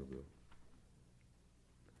ત્યાં ચાલ્યો ગયો.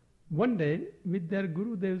 One day, with their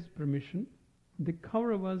Gurudev's permission, the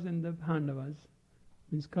Kauravas and the Pandavas,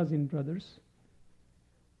 his cousin brothers,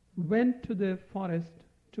 went to the forest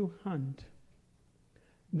to hunt.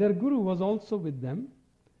 Their Guru was also with them.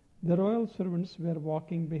 The royal servants were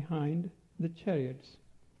walking behind the chariots,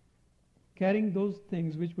 carrying those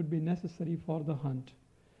things which would be necessary for the hunt.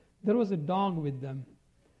 There was a dog with them.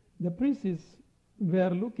 The princes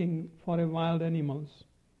were looking for a wild animals.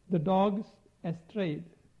 The dogs strayed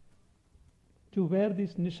to where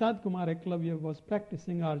this Nishad Kumar Eklavya was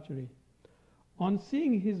practicing archery. On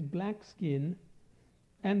seeing his black skin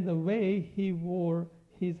and the way he wore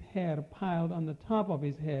his hair piled on the top of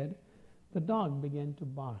his head, the dog began to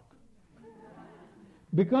bark.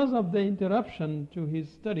 Because of the interruption to his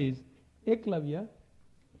studies, Eklavia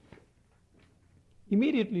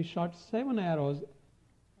immediately shot 7 arrows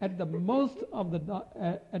at the mouth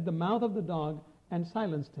of the dog and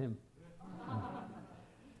silenced him.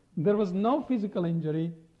 There was no physical injury,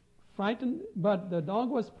 but the dog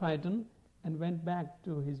was frightened and went back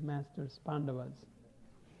to his masters, Pandavas.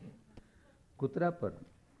 કૂતરા પર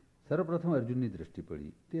સર્વપ્રથમ અર્જુનની દૃષ્ટિ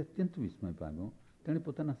પડી. તે અત્યંત વિસ્મય પામ્યો. તેણે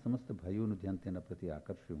પોતાના સમસ્ત ભાઈઓનું ધ્યાન તેના પ્રતિ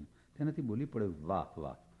આકર્ષ્યું. તેનાથી બોલી પડ્યો, વાહ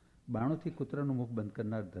વાહ! બાણોથી કૂતરાનું મુખ બંધ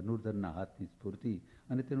કરનાર ધનુર્ધરના હાથની સ્ફૂર્તિ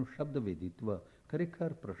અને તેનું શબ્દવેદિત્વ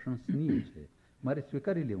ખરેખર પ્રશંસનીય છે. મારે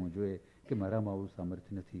સ્વીકારી લેવું જોઈએ કે મારામાં આવું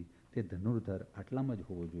સામર્થ્ય નથી. તે ધનુર્ધર આટલામાં જ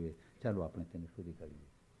હોવો જોઈએ. ચાલો આપણે તેને શોધી કાઢીએ.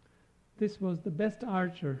 This was the best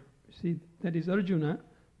archer. See, that is Arjuna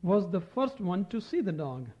was the first one to see the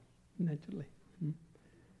dog, naturally.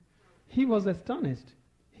 He was astonished.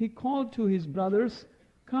 He called to his brothers,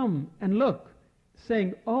 "Come and look," saying,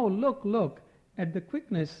 "Oh, look, look at the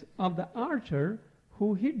quickness of the archer who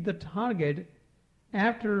hit the target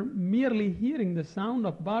after merely hearing the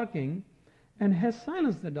sound of barking and has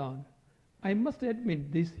silenced the dog. I must admit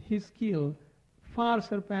his skill far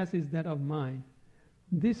surpasses that of mine.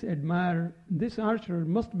 This archer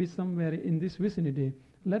must be somewhere in this vicinity.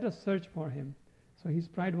 Let us search for him." So his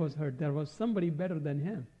pride was hurt. There was somebody better than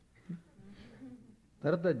him.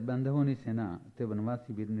 તરત જ બાંધવોની સેના તે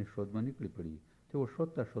વનવાસી વીરની શોધમાં નીકળી પડી. તેઓ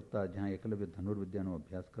શોધતા શોધતા જ્યાં એકલવ્ય ધનુર્વિદ્યાનો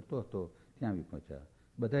અભ્યાસ કરતો હતો ત્યાં આવી પહોંચ્યા.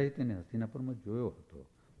 બધાએ તેને હસ્તિનાપુરમાં જોયો હતો,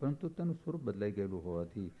 પરંતુ તેનું સ્વરૂપ બદલાઈ ગયેલું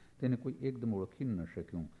હોવાથી તેને કોઈ એકદમ ઓળખી ન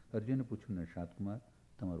શક્યું. અર્જુને પૂછ્યું, નિષાદકુમાર,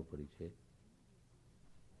 તમારો પરિચય?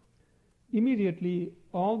 Immediately,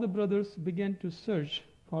 all the brothers began to search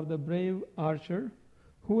for the brave archer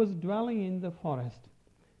who was dwelling in the forest.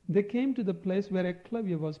 They came to the place where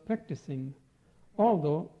Eklavia was practicing.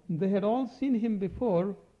 Although they had all seen him before,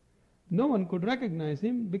 no one could recognize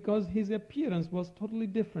him because his appearance was totally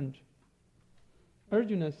different.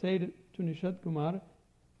 Arjuna said to Nishad Kumar,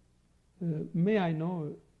 may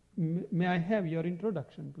I have your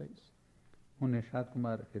introduction, please? હું નિષાદ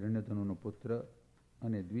કુમાર હિરણ્યધનુનો પુત્ર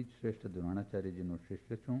અને દ્વિજશ્રેષ્ઠ દ્રોણાચાર્યજીનો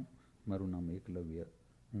શિષ્ય છું. મારું નામ એકલવ્ય.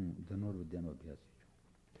 હું ધનુર્વિદ્યાનો અભ્યાસી છું.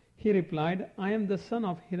 He replied, "I am the son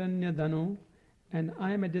of Hiranyadhanu and I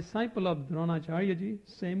am a disciple of Dronacharyaji,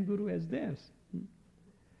 same guru as theirs.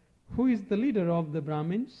 Who is the leader of the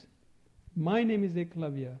Brahmins? My name is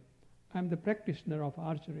Eklavia. I am the practitioner of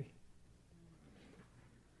archery."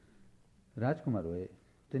 રાજકુમારોએ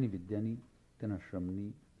તેની વિદ્યાની, તેના શ્રમની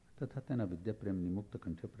તથા તેના વિદ્યાપ્રેમની મુક્ત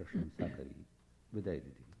કંઠે પ્રશંસા કરી વિદાય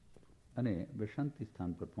દીધી અને વિશ્રાંતિ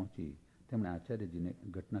સ્થાન પર પહોંચી તેમણે આચાર્યજીને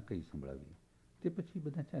ઘટના કઈ સંભળાવી. તે પછી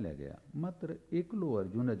બધા ચાલ્યા ગયા. માત્ર એકલો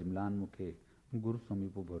અર્જુન જ મ્લાન મુખે ગુરુ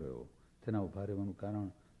સમીપ ઉભો રહ્યો. તેના ઉભા રહેવાનું કારણ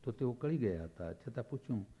તો તેઓ કળી ગયા હતા. છતાં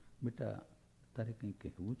પૂછ્યું, બેટા, તારે કંઈ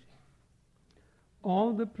કહેવું છે? All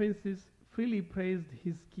the princes freely praised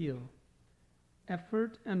his skill,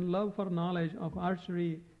 effort and love for knowledge of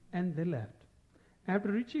archery, and they left. After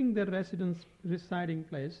reaching their residing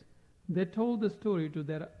place, they told the story to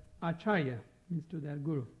their acharya, means to their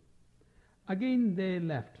guru. Again they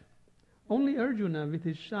left. Only Arjuna, with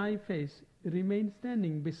his shy face, remained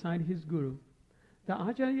standing beside his guru. The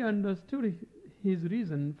acharya understood his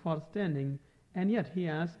reason for standing, and yet he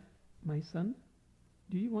asked, "My son,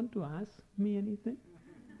 do you want to ask me anything?"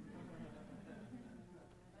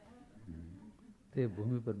 તે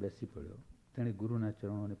ભૂમિ પર બેસી પડ્યો. તેણે ગુરુના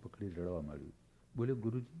ચરણોને પકડી રડવા માંડ્યું. બોલ્યો,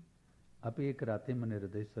 ગુરુજી, આપે એક રાતે મને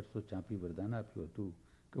હૃદય સરસો ચાંપી વરદાન આપ્યું હતું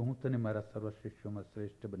કે હું તને મારા સર્વ શિષ્યોમાં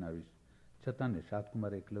શ્રેષ્ઠ બનાવીશ. છતાં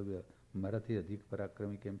નિષાદકુમાર એકલવ્ય મારાથી અધિક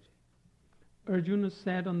પરાક્રમી કેમ છે? Arjuna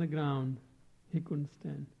sat on the ground. He couldn't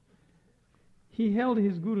stand. He held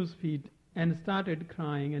his guru's feet and started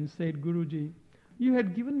crying and said, "Guruji, you had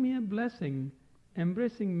given me a blessing,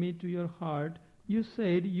 embracing me to your heart. You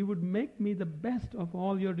said you would make me the best of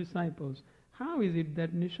all your disciples. How is it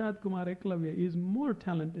that Nishad Kumar Eklavya is more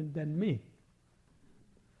talented than me?"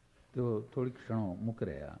 તેઓ થોડીક ક્ષણો મૂક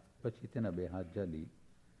રહ્યા. પછી તેના બે હાથ જાલી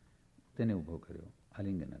તેને ઊભો કર્યો,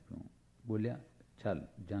 આલિંગન આપ્યું. બોલ્યા, ચાલ,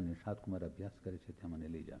 જ્યાં નિષાદ કુમાર અભ્યાસ કરે છે ત્યાં મને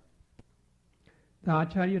લઈ જા. The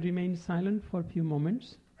acharya remained silent for a few moments.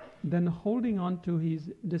 Then, holding on to his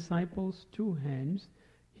disciple's 2 hands,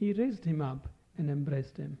 he raised him up and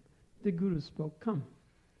embraced him. The guru spoke, "Come,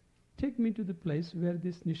 take me to the place where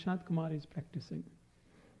this Nishad Kumar is practicing."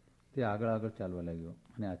 તે આગળ આગળ ચાલવા લાગ્યો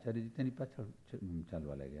અને આચાર્યજી તેની પાછળ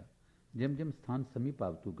ચાલવા લાગ્યા. જેમ જેમ સ્થાન સમીપ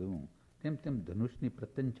આવતું ગયું તેમ તેમ ધનુષની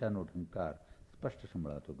પ્રત્યંચાનો ઢંકાર સ્પષ્ટ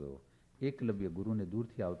સંભળાતો ગયો. એકલવ્ય ગુરુને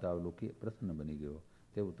દૂરથી આવતા અવલોકી પ્રસન્ન બની ગયો.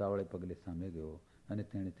 તે ઉતાવળે પગલે સામે ગયો અને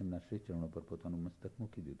તેણે તેમના શ્રીચરણો પર પોતાનું મસ્તક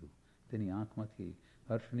મૂકી દીધું. તેની આંખમાંથી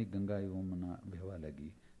હર્ષની ગંગા એવમના વહેવા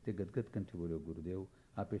લાગી. તે ગદગદ કંઠે બોલ્યો, ગુરુદેવ,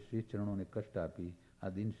 આપે શ્રી ચરણોને કષ્ટ આપી આ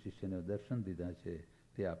દીન શિષ્યને દર્શન દીધા છે.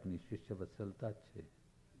 તે આપની શિષ્ય વત્સલતા જ છે.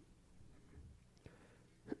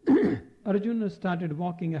 Arjuna started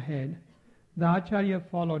walking ahead. The Acharya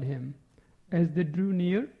followed him. As they drew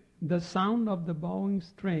near, the sound of the bowing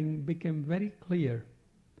string became very clear.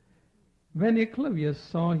 When Eklavia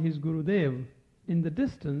saw his Gurudev in the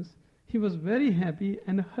distance, he was very happy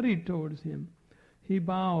and hurried towards him. He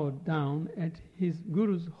bowed down at his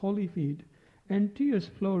Guru's holy feet, and tears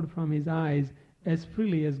flowed from his eyes as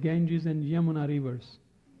freely as Ganges and Yamuna rivers.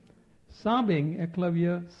 Sobbing,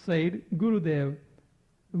 Eklavia said, Gurudev,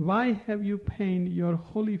 why have you pained your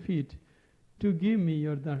holy feet to give me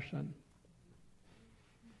your darshan?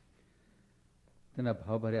 તેના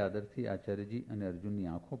ભાવભરે આદરથી આચાર્યજી અને અર્જુનની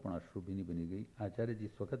આંખો પણ અશ્રુભીની બની ગઈ. આચાર્યજી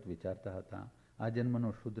સ્વખત વિચારતા હતા, આ જન્મનો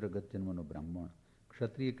શુદ્ર ગત જન્મનો બ્રાહ્મણ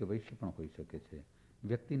ક્ષત્રિય કે વૈશ્ય પણ હોઈ શકે છે.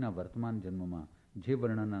 વ્યક્તિના વર્તમાન જન્મમાં જે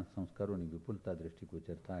વર્ણના સંસ્કારોની વિપુલતા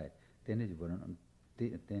દૃષ્ટિગોચર થાય તેને જ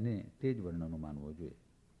વર્ણનો માનવો જોઈએ.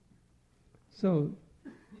 So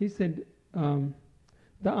he said,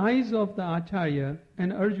 the eyes of the Acharya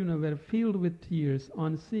and Arjuna were filled with tears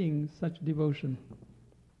on seeing such devotion.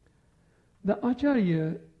 The Acharya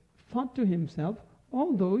thought to himself,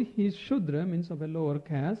 although he is Shudra, means of a lower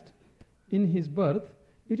caste, in his birth,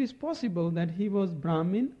 it is possible that he was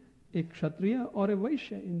Brahmin, a Kshatriya or a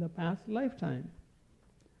Vaishya in the past lifetime.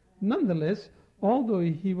 Nonetheless, although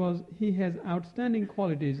he has outstanding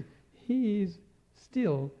qualities, he is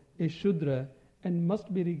still a Shudra and must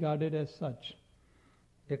be regarded as such.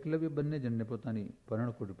 Eklavya બંને જણને પોતાની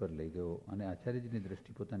પર્ણકુટી પર લઈ ગયો અને આચાર્યજીની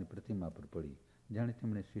દૃષ્ટિ પોતાની પ્રતિમા પર પડી. જાણે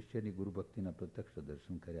તેમણે શિષ્યની ગુરુભક્તિના પ્રત્યક્ષ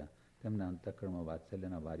દર્શન કર્યા, તેમના અંતઃકરણમાં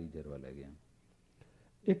વાત્સલ્યના વારી ઝરવા લાગ્યા.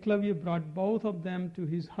 Eklavia brought both of them to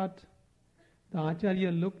his hut. The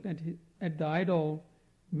Acharya looked at the idol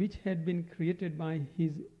which had been created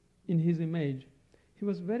in his image. He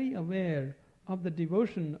was very aware of the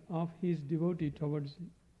devotion of his devotee towards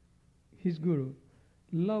his Guru.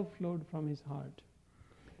 Love flowed from his heart.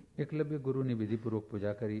 Eklavya ગુરુની વિધિપૂર્વક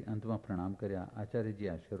પૂજા કરી અંતમાં પ્રણામ કર્યા. આચાર્યજી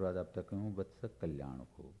આશીર્વાદ આપતા કહ્યું, વત્સ કલ્યાણ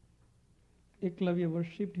હો. Eklavia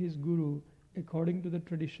worshipped his Guru according to the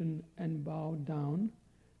tradition and bowed down.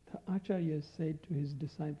 The Acharya said to his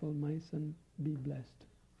disciple, my son, be blessed.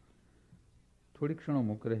 થોડી ક્ષણો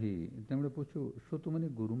મૂક રહી. તેમણે પૂછ્યું, શું તું મને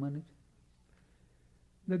ગુરુ માને છે?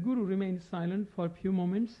 The Guru remained silent for a few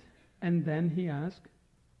moments and then he asked,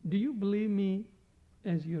 do you believe me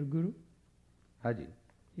as your Guru? હાજી.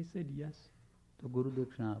 He said yes. તો ગુરુ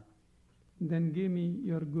દક્ષિણા આપ. Then give me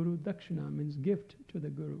your Guru Dakshina, means gift to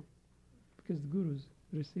the Guru, because the Gurus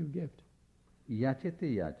receive gift. યાચે તે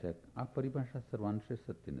યાચક, આ પરિભાષા સર્વાંશે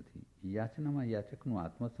સત્ય નથી. યાચનામાં યાચકનું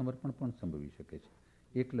આત્મસમર્પણ પણ સંભવી શકે છે.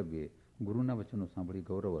 એકલવ્યે ગુરુના વચનો સાંભળી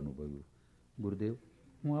ગૌરવ અનુભવ્યું. ગુરુદેવ,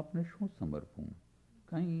 હું આપને શું સમર્પું?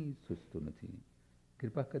 કંઈ સૂચતું નથી.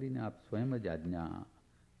 કૃપા કરીને આપ સ્વયં જ આજ્ઞા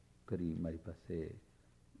કરી મારી પાસે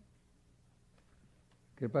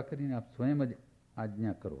કૃપા કરીને આપ સ્વયં જ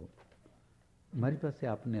આજ્ઞા કરો. મારી પાસે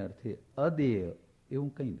આપને અર્થે અદેય એવું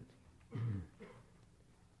કંઈ નથી.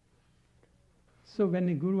 So when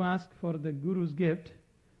the Guru asked for the Guru's gift,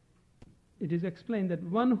 it is explained that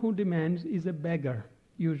one who demands is a beggar,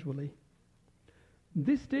 usually.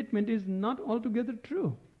 This statement is not altogether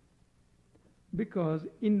true, because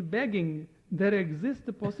in begging there exists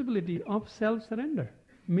the possibility of self-surrender.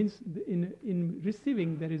 Means in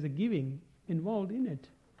receiving there is a giving involved in it.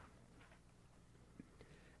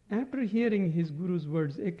 After hearing his Guru's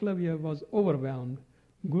words, Eklavya was overwhelmed.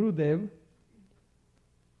 Gurudev,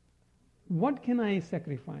 what can I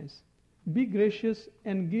sacrifice? Be gracious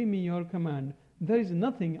and give me your command. There is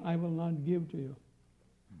nothing I will not give to you.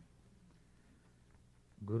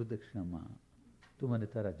 ગુરુ દક્ષિણામાં તું મને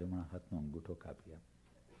તારા જમણા હાથનો અંગૂઠો કાપી આપ.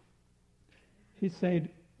 He said,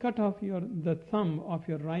 cut off the thumb of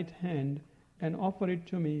your right hand and offer it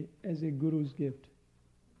to me as a Guru's gift.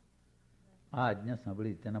 આ આજ્ઞા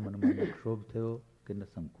સાંભળી તેના મનમાં ન ક્ષોભ થયો કે ન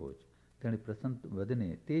સંકોચ. તેણે પ્રસન્ન વદને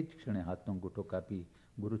તે જ ક્ષણે હાથનો અંગૂઠો કાપી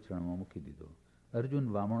ગુરુચરણમાં મૂકી દીધો. અર્જુન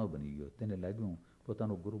વામણો બની ગયો. તેને લાગ્યું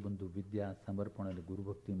પોતાનો ગુરુબંધુ વિદ્યા, સમર્પણ અને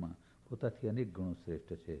ગુરુભક્તિમાં પોતાથી અનેક ગણો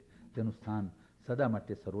શ્રેષ્ઠ છે. તેનું સ્થાન સદા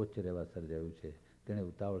માટે સર્વોચ્ચ રહેવા સર્જાયું છે. તેણે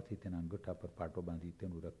ઉતાવળથી તેના અંગૂઠા પર પાટો બાંધી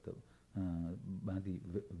તેનું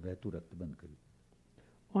વહેતું રક્ત બંધ કર્યું.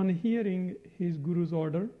 On hearing his Guru's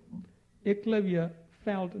order, Eklavya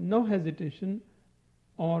felt no hesitation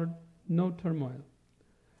or no turmoil.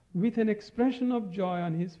 With an expression of joy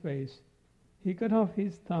on his face, he cut off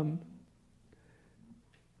his thumb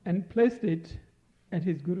and placed it at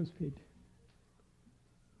his Guru's feet.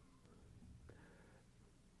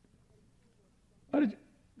 Arj-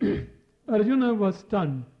 Arjuna was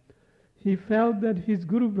stunned. He felt that his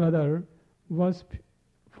Guru brother was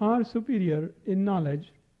far superior in knowledge,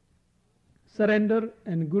 surrender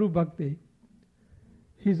and Guru Bhakti.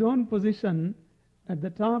 His own position at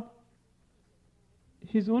the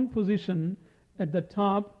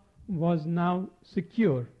top was now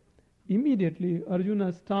secure. Immediately, Arjuna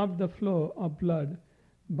stopped the flow of blood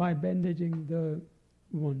by bandaging the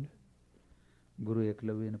wound. ગુરુ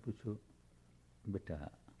એકલવ્યને પૂછ્યું, બેટા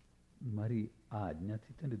મારી આ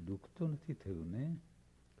આજ્ઞાથી તને દુઃખ તો નથી થયું ને?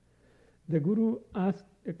 The Guru asked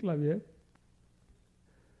Eklavia,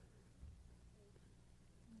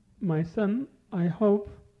 "My son, I hope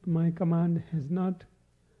my command has not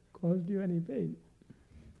caused you any pain."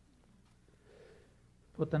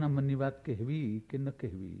 પોતાના મનની વાત કહેવી કે ન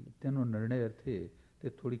કહેવી તેનો નિર્ણય અર્થે તે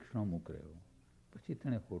થોડી ક્ષણ મૂક રહ્યો. પછી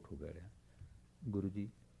તેણે હોઠ ઉગાડ્યા. ગુરુજી,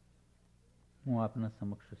 હું આપના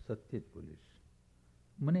સમક્ષ સત્ય જ બોલીશ.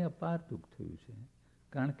 મને અપાર દુઃખ થયું છે,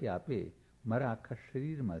 કારણ કે આપે મારા આખા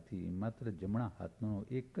શરીરમાંથી માત્ર જમણા હાથનો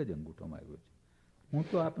એક જ અંગૂઠો માગ્યો છે. હું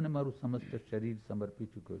તો આપને મારું સમસ્ત શરીર સમર્પી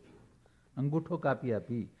ચૂક્યો છું. અંગૂઠો કાપી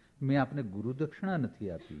આપી મેં આપને ગુરુદક્ષિણા નથી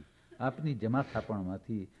આપી. આપની જમા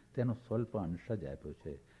થાપણમાંથી તેનો સ્વલ્પ અંશ જ આપ્યો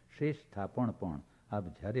છે. શેષ થાપણ પણ આપ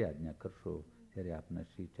જ્યારે આજ્ઞા કરશો ત્યારે આપના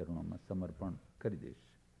શ્રી ચરણોમાં સમર્પણ કરી દઈશ.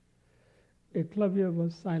 Eklavia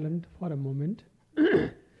was silent for a moment.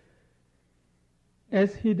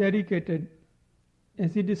 As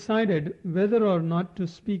he decided whether or not to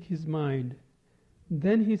speak his mind,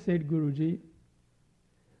 then he said, "Guruji,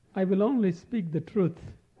 I will only speak the truth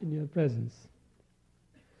in your presence.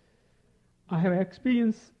 I have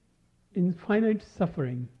experienced infinite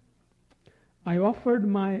suffering. I offered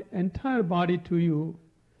my entire body to you,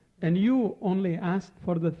 and you only asked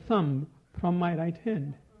for the thumb from my right hand.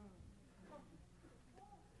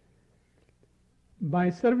 By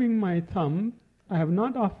serving my thumb, I have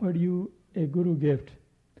not offered you a Guru gift.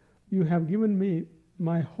 You have given me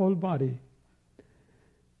my whole body.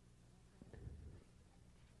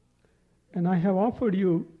 And I have offered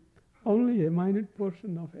you only a minute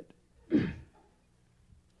portion of it."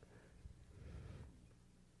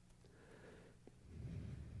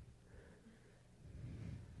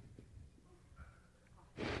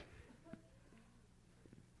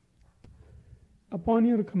 Upon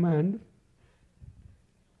your command,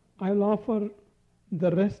 I will offer the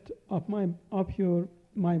rest of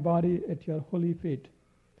my body at your holy feet.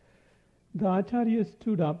 The Acharya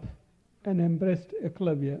stood up and embraced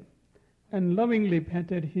Eklavia and lovingly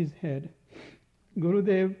patted his head.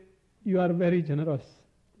 "Gurudev, you are very generous,"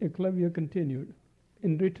 Eklavia continued.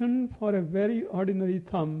 "In return for a very ordinary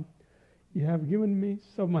thumb, you have given me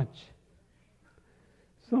so much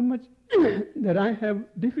that I have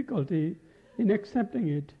difficulty in accepting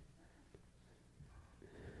it.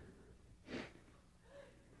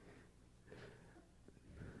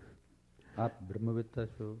 આપ બ્રહ્મવેત્તા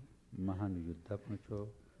છો, મહાન યોદ્ધા પણ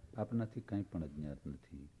છો. આપનાથી કંઈ પણ અજ્ઞાત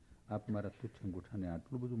નથી. આપ મારા તુચ્છ અંગૂઠાને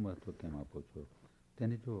આટલું બધું મહત્વ કેમ આપો છો?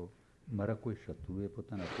 તેને જો મારા કોઈ શત્રુએ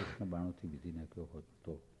પોતાના કૃષ્ણ બાણોથી વિધી નાખ્યો હોત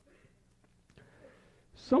તો?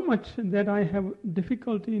 So much that I have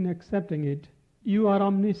difficulty in accepting it. You are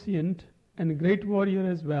omniscient and great warrior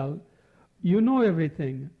as well. You know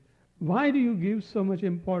everything. Why do you give so much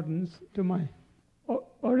importance to my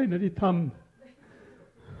ordinary thumb?"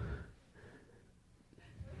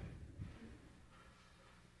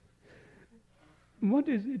 What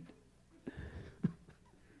is it?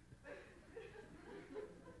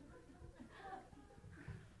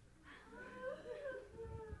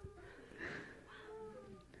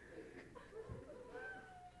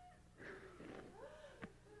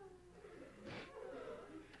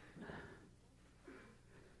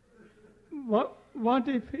 What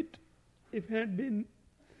if it had been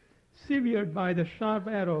severed by the sharp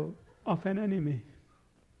arrow of an enemy?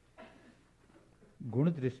 ગુણ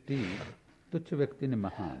દૃષ્ટિ તુચ્છ વ્યક્તિને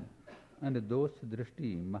મહાન અને દોષ દૃષ્ટિ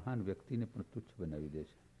મહાન વ્યક્તિને પણ તુચ્છ બનાવી દે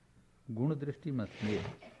છે. ગુણ દૃષ્ટિમાં સ્નેહ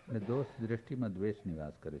અને દોષ દૃષ્ટિમાં દ્વેષ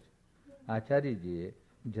નિવાસ કરે છે. આચાર્યજીએ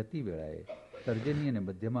જતી વેળાએ તર્જની અને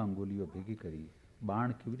મધ્યમાં અંગુલીઓ ભેગી કરી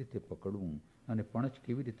બાણ કેવી રીતે પકડવું અને પણછ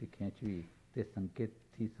કેવી રીતે ખેંચવી તે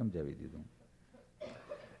સંકેતથી સમજાવી દીધું.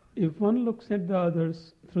 If one looks at the others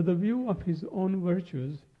through the view of his own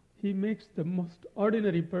virtues, he makes the most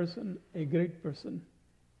ordinary person a great person.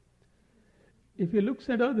 If he looks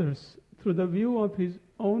at others through the view of his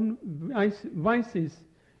own vices,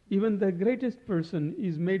 even the greatest person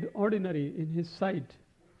is made ordinary in his sight.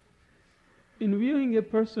 In viewing a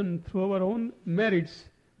person through our own merits,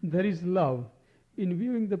 there is love. In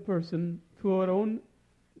viewing the person through our own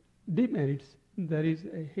demerits, there is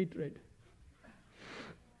a hatred.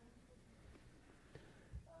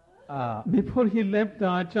 Before he left the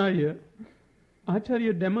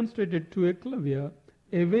Acharya demonstrated to Eklavia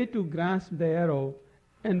a way to grasp the arrow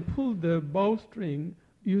and pull the bowstring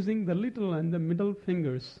using the little and the middle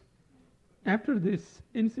fingers. After this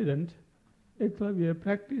incident, Eklavia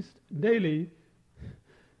practiced daily,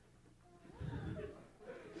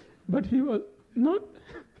 but he was not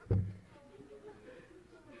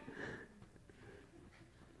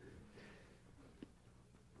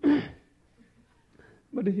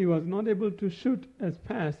but he was not able to shoot as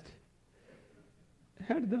fast.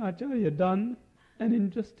 Had the Acharya done an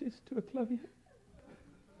injustice to Eklavia?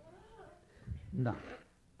 ના,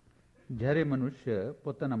 જ્યારે મનુષ્ય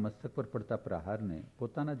પોતાના મસ્તક પર પડતા પ્રહારને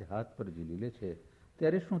પોતાના જ હાથ પર ઝીલી લે છે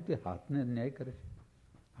ત્યારે શું તે હાથને અન્યાય કરે છે?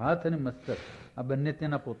 હાથ અને મસ્તક આ બંને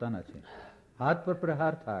તેના પોતાના છે. હાથ પર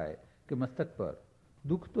પ્રહાર થાય કે મસ્તક પર,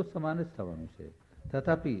 દુઃખ તો સમાન જ થવાનું છે.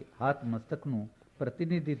 તથાપિ હાથ મસ્તકનું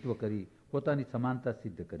પ્રતિનિધિત્વ કરી પોતાની સમાનતા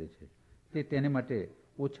સિદ્ધ કરે છે. તે તેને માટે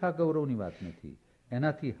ઓછા ગૌરવની વાત નથી.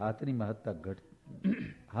 એનાથી હાથની મહત્તા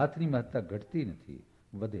ઘટતી નથી,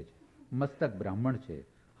 વધે છે. મસ્તક બ્રાહ્મણ છે,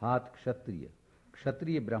 હાથ ક્ષત્રિય.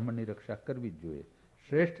 ક્ષત્રિય બ્રાહ્મણની રક્ષા કરવી જ જોઈએ.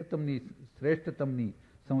 શ્રેષ્ઠતમની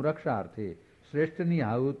સંરક્ષાર્થે શ્રેષ્ઠની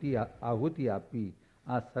આહુતિ આપવી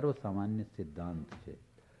આ સર્વસામાન્ય સિદ્ધાંત છે.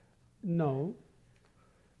 No.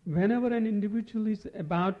 Whenever an individual is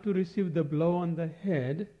about to receive the blow on the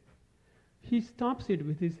head, he stops it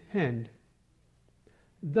with his hand.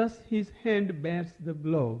 Thus his hand bears the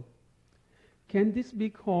blow. Can this be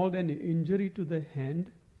called an injury to the hand?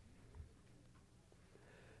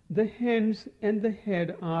 The hands and the head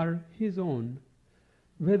are his own.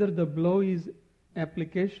 Whether the blow is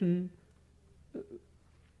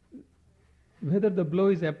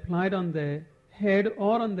applied on the head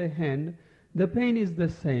or on the hand, the pain is the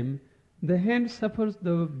same. The hand suffers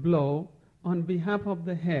the blow on behalf of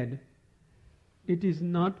the head. It is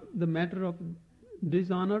not the matter of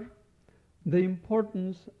dishonor. The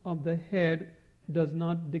importance of the head does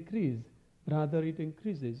not decrease, rather it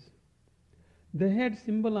increases. The head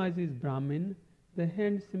symbolizes Brahmin, the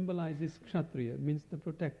hand symbolizes Kshatriya, means the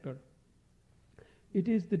protector. It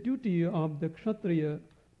is the duty of the Kshatriya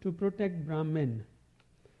to protect Brahmin.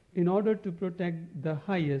 In order to protect the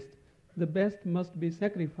highest, the best must be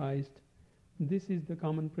sacrificed. This is the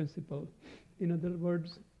common principle. In other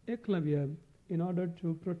words, Eklavia, in order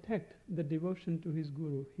to protect the devotion to his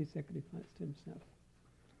guru, he sacrificed himself.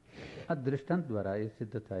 આ દૃષ્ટાંત દ્વારા એ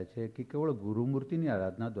સિદ્ધ થાય છે કે કેવળ ગુરુમૂર્તિની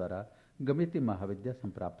આરાધના દ્વારા ગમે તે મહાવિદ્યા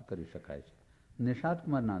સંપ્રાપ્ત કરી શકાય છે. નિષાદ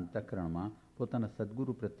કુમારના અંતઃકરણમાં પોતાના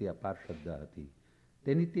સદગુરુ પ્રત્યે અપાર શ્રદ્ધા હતી.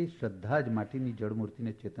 તેની તે શ્રદ્ધા જ માટીની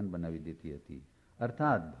જળમૂર્તિને ચેતન બનાવી દેતી હતી.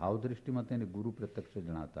 અર્થાત ભાવદૃષ્ટિમાં તેને ગુરુ પ્રત્યક્ષ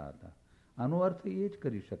જણાતા હતા. આનો અર્થ એ જ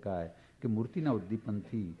કરી શકાય કે મૂર્તિના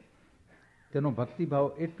ઉદ્દીપનથી તેનો ભક્તિભાવ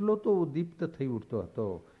એટલો તો ઉદ્દીપ્ત થઈ ઉઠતો હતો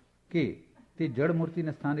કે તે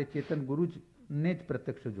જળમૂર્તિના સ્થાને ચેતન ગુરુ જ ને જ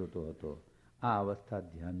પ્રત્યક્ષ જોતો હતો. આ અવસ્થા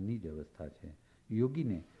ધ્યાનની જ અવસ્થા છે.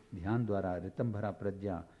 યોગીને ધ્યાન દ્વારા રીતંભરા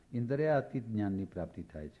પ્રજ્ઞા ઇન્દ્રિયાતીત જ્ઞાનની પ્રાપ્તિ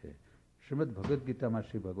થાય છે. શ્રીમદ ભગવદ્ ગીતામાં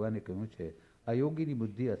શ્રી ભગવાને કહ્યું છે, અયોગીની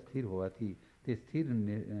બુદ્ધિ અસ્થિર હોવાથી તે સ્થિર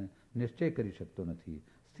નિશ્ચય કરી શકતો નથી.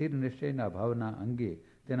 સ્થિર નિશ્ચયના અભાવના અંગે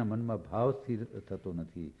તેના મનમાં ભાવ સ્થિર થતો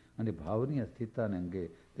નથી અને ભાવની અસ્થિરતાને અંગે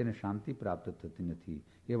તેને શાંતિ પ્રાપ્ત થતી નથી.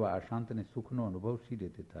 એવા અશાંતને સુખનો અનુભવ શી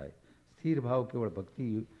રીતે થાય? સ્થિર ભાવ કેવળ ભક્તિ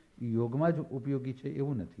યોગમાં જ ઉપયોગી છે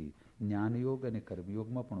એવું નથી, જ્ઞાનયોગ અને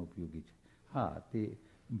કર્મયોગમાં પણ ઉપયોગી છે. હા, તે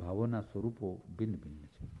ભાવોના સ્વરૂપો ભિન્ન ભિન્ન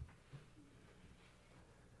છે.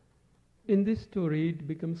 In this story it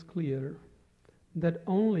becomes clear that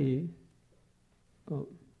only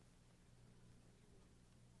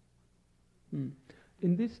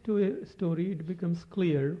in this story it becomes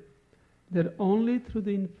clear that only through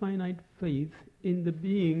the infinite faith in the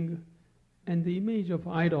being and the image of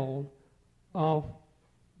idol of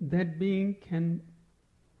that being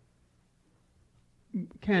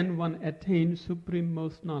can one attain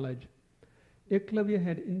supremost knowledge. Eklavya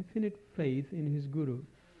had infinite faith in his guru.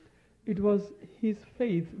 It was his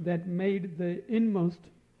faith that made the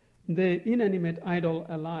inanimate idol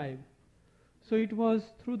alive. So it was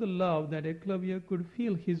through the love that Eklavya could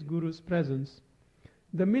feel his guru's presence.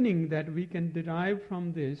 The meaning that we can derive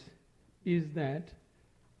from this is that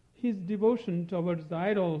his devotion towards the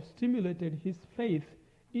idol stimulated his faith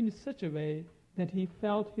in such a way that he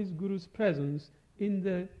felt his guru's presence in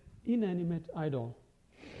the inanimate idol.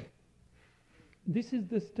 This is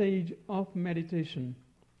the stage of meditation.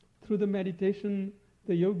 Through the meditation,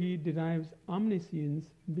 the yogi derives omniscience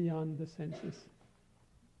beyond the senses.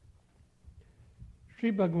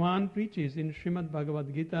 Sri Bhagavan preaches in Srimad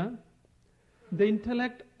Bhagavad Gita, the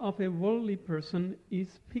intellect of a worldly person is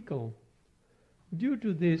fickle. Due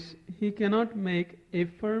to this, he cannot make a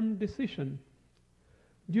firm decision.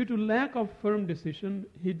 Due to lack of firm decision,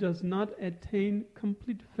 he does not attain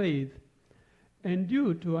complete faith. And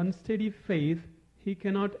due to unsteady faith, he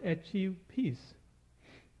cannot achieve peace.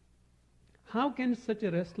 How can such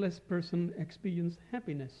a restless person experience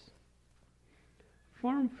happiness?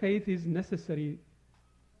 Firm faith is necessary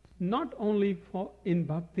not only in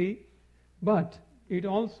bhakti, but it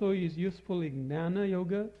also is useful in jnana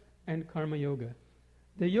yoga and karma yoga,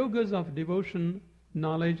 the yogas of devotion,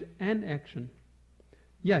 knowledge and action.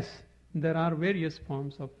 Yes, there are various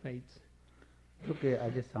forms of faith. જો કે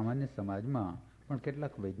આજે સામાન્ય સમાજમાં પણ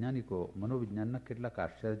કેટલાક વૈજ્ઞાનિકો મનોવિજ્ઞાનના કેટલાક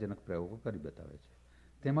આશ્ચર્યજનક પ્રયોગો કરી બતાવે છે.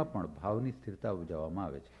 તેમાં પણ ભાવની સ્થિરતા ઉજાવવામાં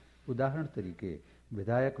આવે છે. ઉદાહરણ તરીકે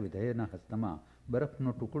વિધાયક વિધેયના હસ્તમાં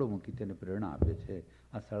બરફનો ટુકડો મૂકી તેને પ્રેરણા આપે છે.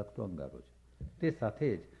 આ સળગતો અંગારો છે. તે સાથે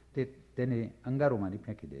જ તેને અંગારોમાંની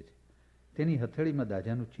ફેંકી દે છે. તેની હથેળીમાં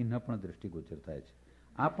દાજાનું ચિહ્ન પણ દૃષ્ટિગોચર થાય છે.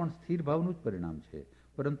 આ પણ સ્થિર ભાવનું જ પરિણામ છે.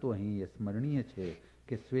 પરંતુ અહીં એ સ્મરણીય છે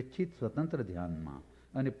કે સ્વેચ્છિત સ્વતંત્ર ધ્યાનમાં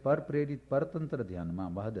અને પરપ્રેરિત પરતંત્ર ધ્યાનમાં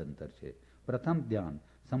મહદ અંતર છે. પ્રથમ ધ્યાન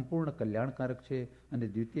સંપૂર્ણ કલ્યાણકારક છે અને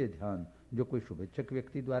દ્વિતીય ધ્યાન જો કોઈ શુભેચ્છક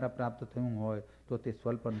વ્યક્તિ દ્વારા પ્રાપ્ત થયું હોય તો તે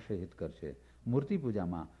સ્વલ્પ અંશે હિતકર છે. મૂર્તિ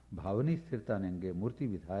પૂજામાં ભાવની સ્થિરતાને અંગે મૂર્તિ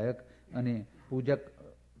વિધાયક અને પૂજક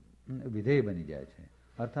વિધેય બની જાય છે.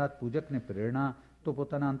 અર્થાત પૂજકને પ્રેરણા તો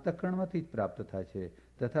પોતાના અંતઃકરણમાંથી જ પ્રાપ્ત થાય છે,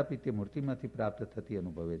 તથાપિ તે મૂર્તિમાંથી પ્રાપ્ત થતી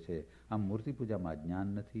અનુભવે છે. આમ મૂર્તિ પૂજામાં જ્ઞાન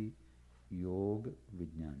નથી, યોગ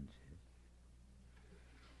વિજ્ઞાન છે.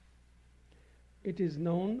 It is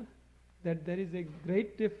known that there is a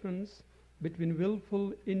great difference between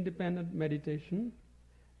willful independent meditation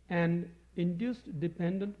and induced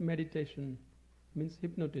dependent meditation, means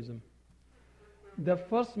hypnotism. The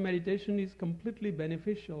first meditation is completely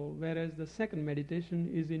beneficial, whereas the second meditation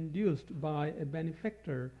is induced by a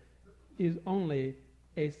benefactor, is only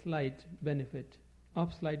a slight benefit.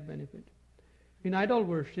 In idol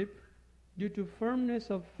worship, due to firmness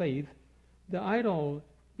of faith, the idol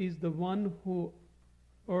is the one who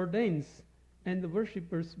ordains and the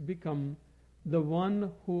worshippers become the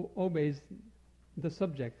one who obeys the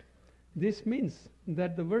subject. This means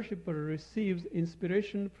that the worshipper receives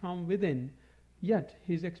inspiration from within, yet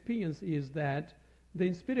his experience is that the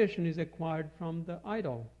inspiration is acquired from the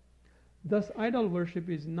idol. Thus idol worship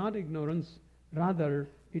is not ignorance, rather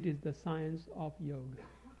it is the science of yoga.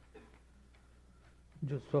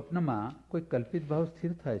 જો સ્વપ્નમાં કોઈ કલ્પિત ભાવ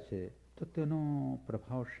સ્થિર થાય છે તો તેનો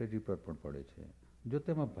પ્રભાવ શરીર પર પણ પડે છે. જો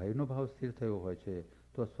તેમાં ભયનો ભાવ સ્થિર થયો હોય છે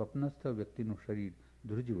તો સ્વપ્નસ્થ વ્યક્તિનું શરીર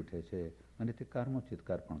ધ્રુજી ઉઠે છે અને તે કારમો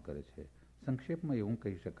ચિત્કાર પણ કરે છે. સંક્ષેપમાં એવું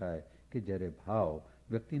કહી શકાય કે જ્યારે ભાવ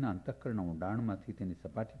વ્યક્તિના અંતઃકરણના ઊંડાણમાંથી તેની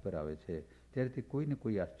સપાટી પર આવે છે ત્યારે તે કોઈને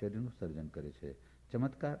કોઈ આશ્ચર્યનું સર્જન કરે છે.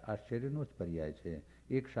 ચમત્કાર આશ્ચર્યનો જ પર્યાય છે.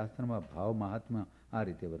 એક શાસ્ત્રમાં ભાવ મહાત્મા આ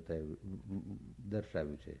રીતે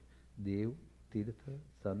દર્શાવ્યું છે. દેવ, તીર્થ,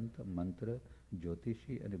 સંત, મંત્ર,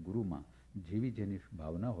 જ્યોતિષી અને ગુરુમાં જેવી જેની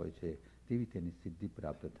ભાવના હોય છે તેવી તેની સિદ્ધિ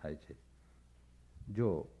પ્રાપ્ત થાય છે. જો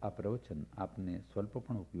આ પ્રવચન આપને સ્વલ્પ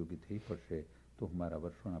પણ ઉપયોગી થઈ પડશે તો હું મારા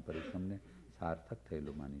વર્ષોના પરિશ્રમને સાર્થક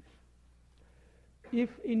થયેલું માનીશ.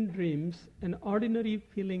 If in dreams an ordinary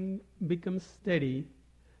feeling becomes steady,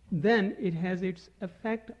 then it has its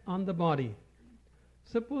effect on the body.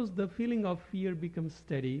 Suppose the feeling of fear becomes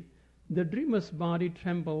steady, the dreamer's body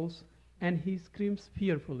trembles and he screams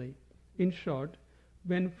fearfully. In short,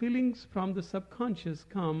 when feelings from the subconscious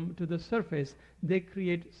come to the surface, they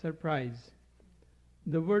create surprise.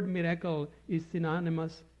 The word miracle is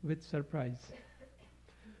synonymous with surprise.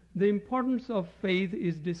 The importance of faith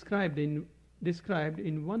is described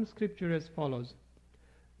in one scripture as follows.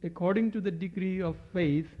 According to the degree of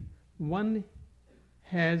faith one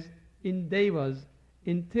has in devas,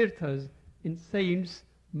 in tirthas, in saints,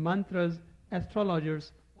 mantras,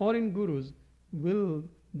 astrologers, or in gurus, will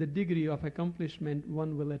the degree of accomplishment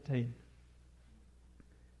one will attain.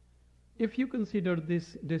 If you consider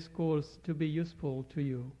this discourse to be useful to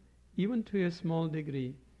you, even to a small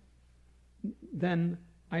degree, then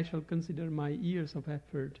I shall consider my years of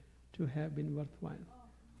effort to have been worthwhile.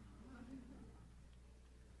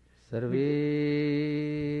 Sarvetra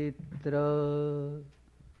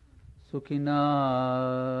Sukhina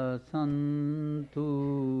Santu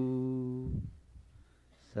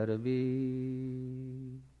Sarve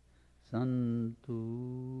Santu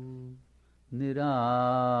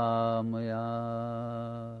Niramaya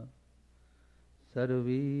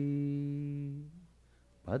Sarve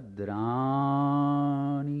Bhadrani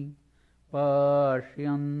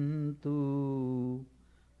Pashyantu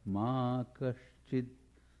Ma Kaschid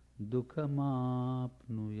Dukhamapnuyat.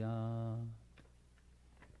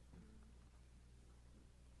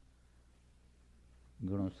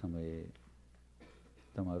 ઘણો સમયે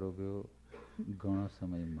તમારો ગયો, ઘણો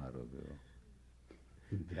સમય મારો ગયો.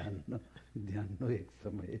 ધ્યાનનો એક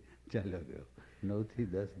સમય ચાલ્યો ગયો. 9 થી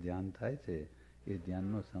 10 ધ્યાન થાય છે, એ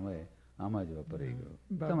ધ્યાનનો સમય આમાં જ વપરાઈ ગયો.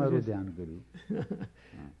 તમારું ધ્યાન કર્યું.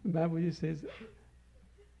 Bapuji says,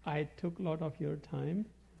 I took a lot of your time,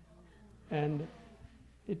 and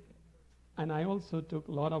I also took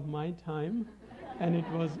a lot of my time, and it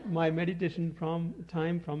was my meditation from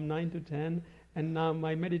 9 to 10, and now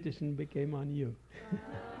my meditation became on you.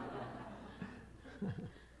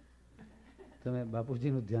 તમે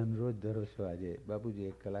બાપુજીનું ધ્યાન રોજ ધરો છો. આજે બાપુજી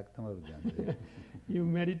 1 કલાક તમારું ધ્યાન ધરે. You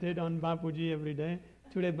meditate on Bapuji every day.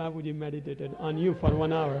 Today Bapuji meditated on you for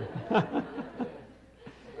 1 hour.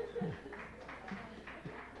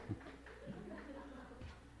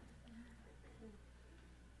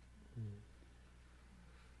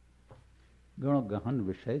 ઘણો ગહન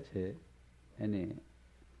વિષય છે. એને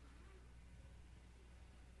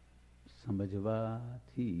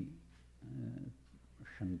સમજવાથી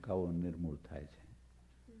શંકાઓ નિર્મૂળ થાય છે.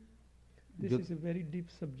 This is a very deep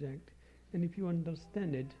subject, and if you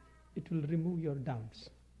understand it, it will remove your doubts.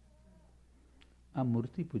 આ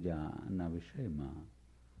મૂર્તિ પૂજાના વિષયમાં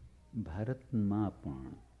ભારતમાં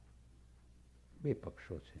પણ 2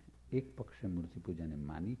 પક્ષો છે. એક પક્ષે મૂર્તિ પૂજાને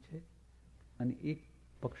માની છે અને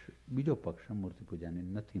બીજો પક્ષ મૂર્તિ પૂજાને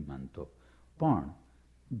નથી માનતો, પણ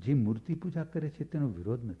જે મૂર્તિ પૂજા કરે છે તેનો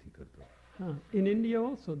વિરોધ નથી કરતો. In India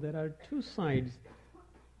also there are 2 sides.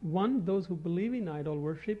 One, those who believe in idol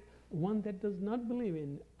worship, one that does not believe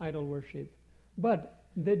in idol worship. But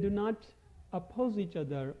they do not oppose each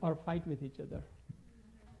other or fight with each other.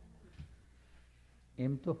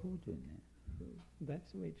 એમ તો હોવું જોઈએ. That's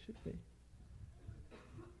the way it should be.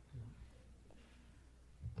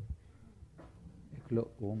 એકલો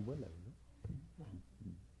ઓમ બોલાવ્યો.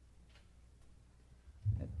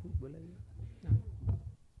 બોલાવ્યો.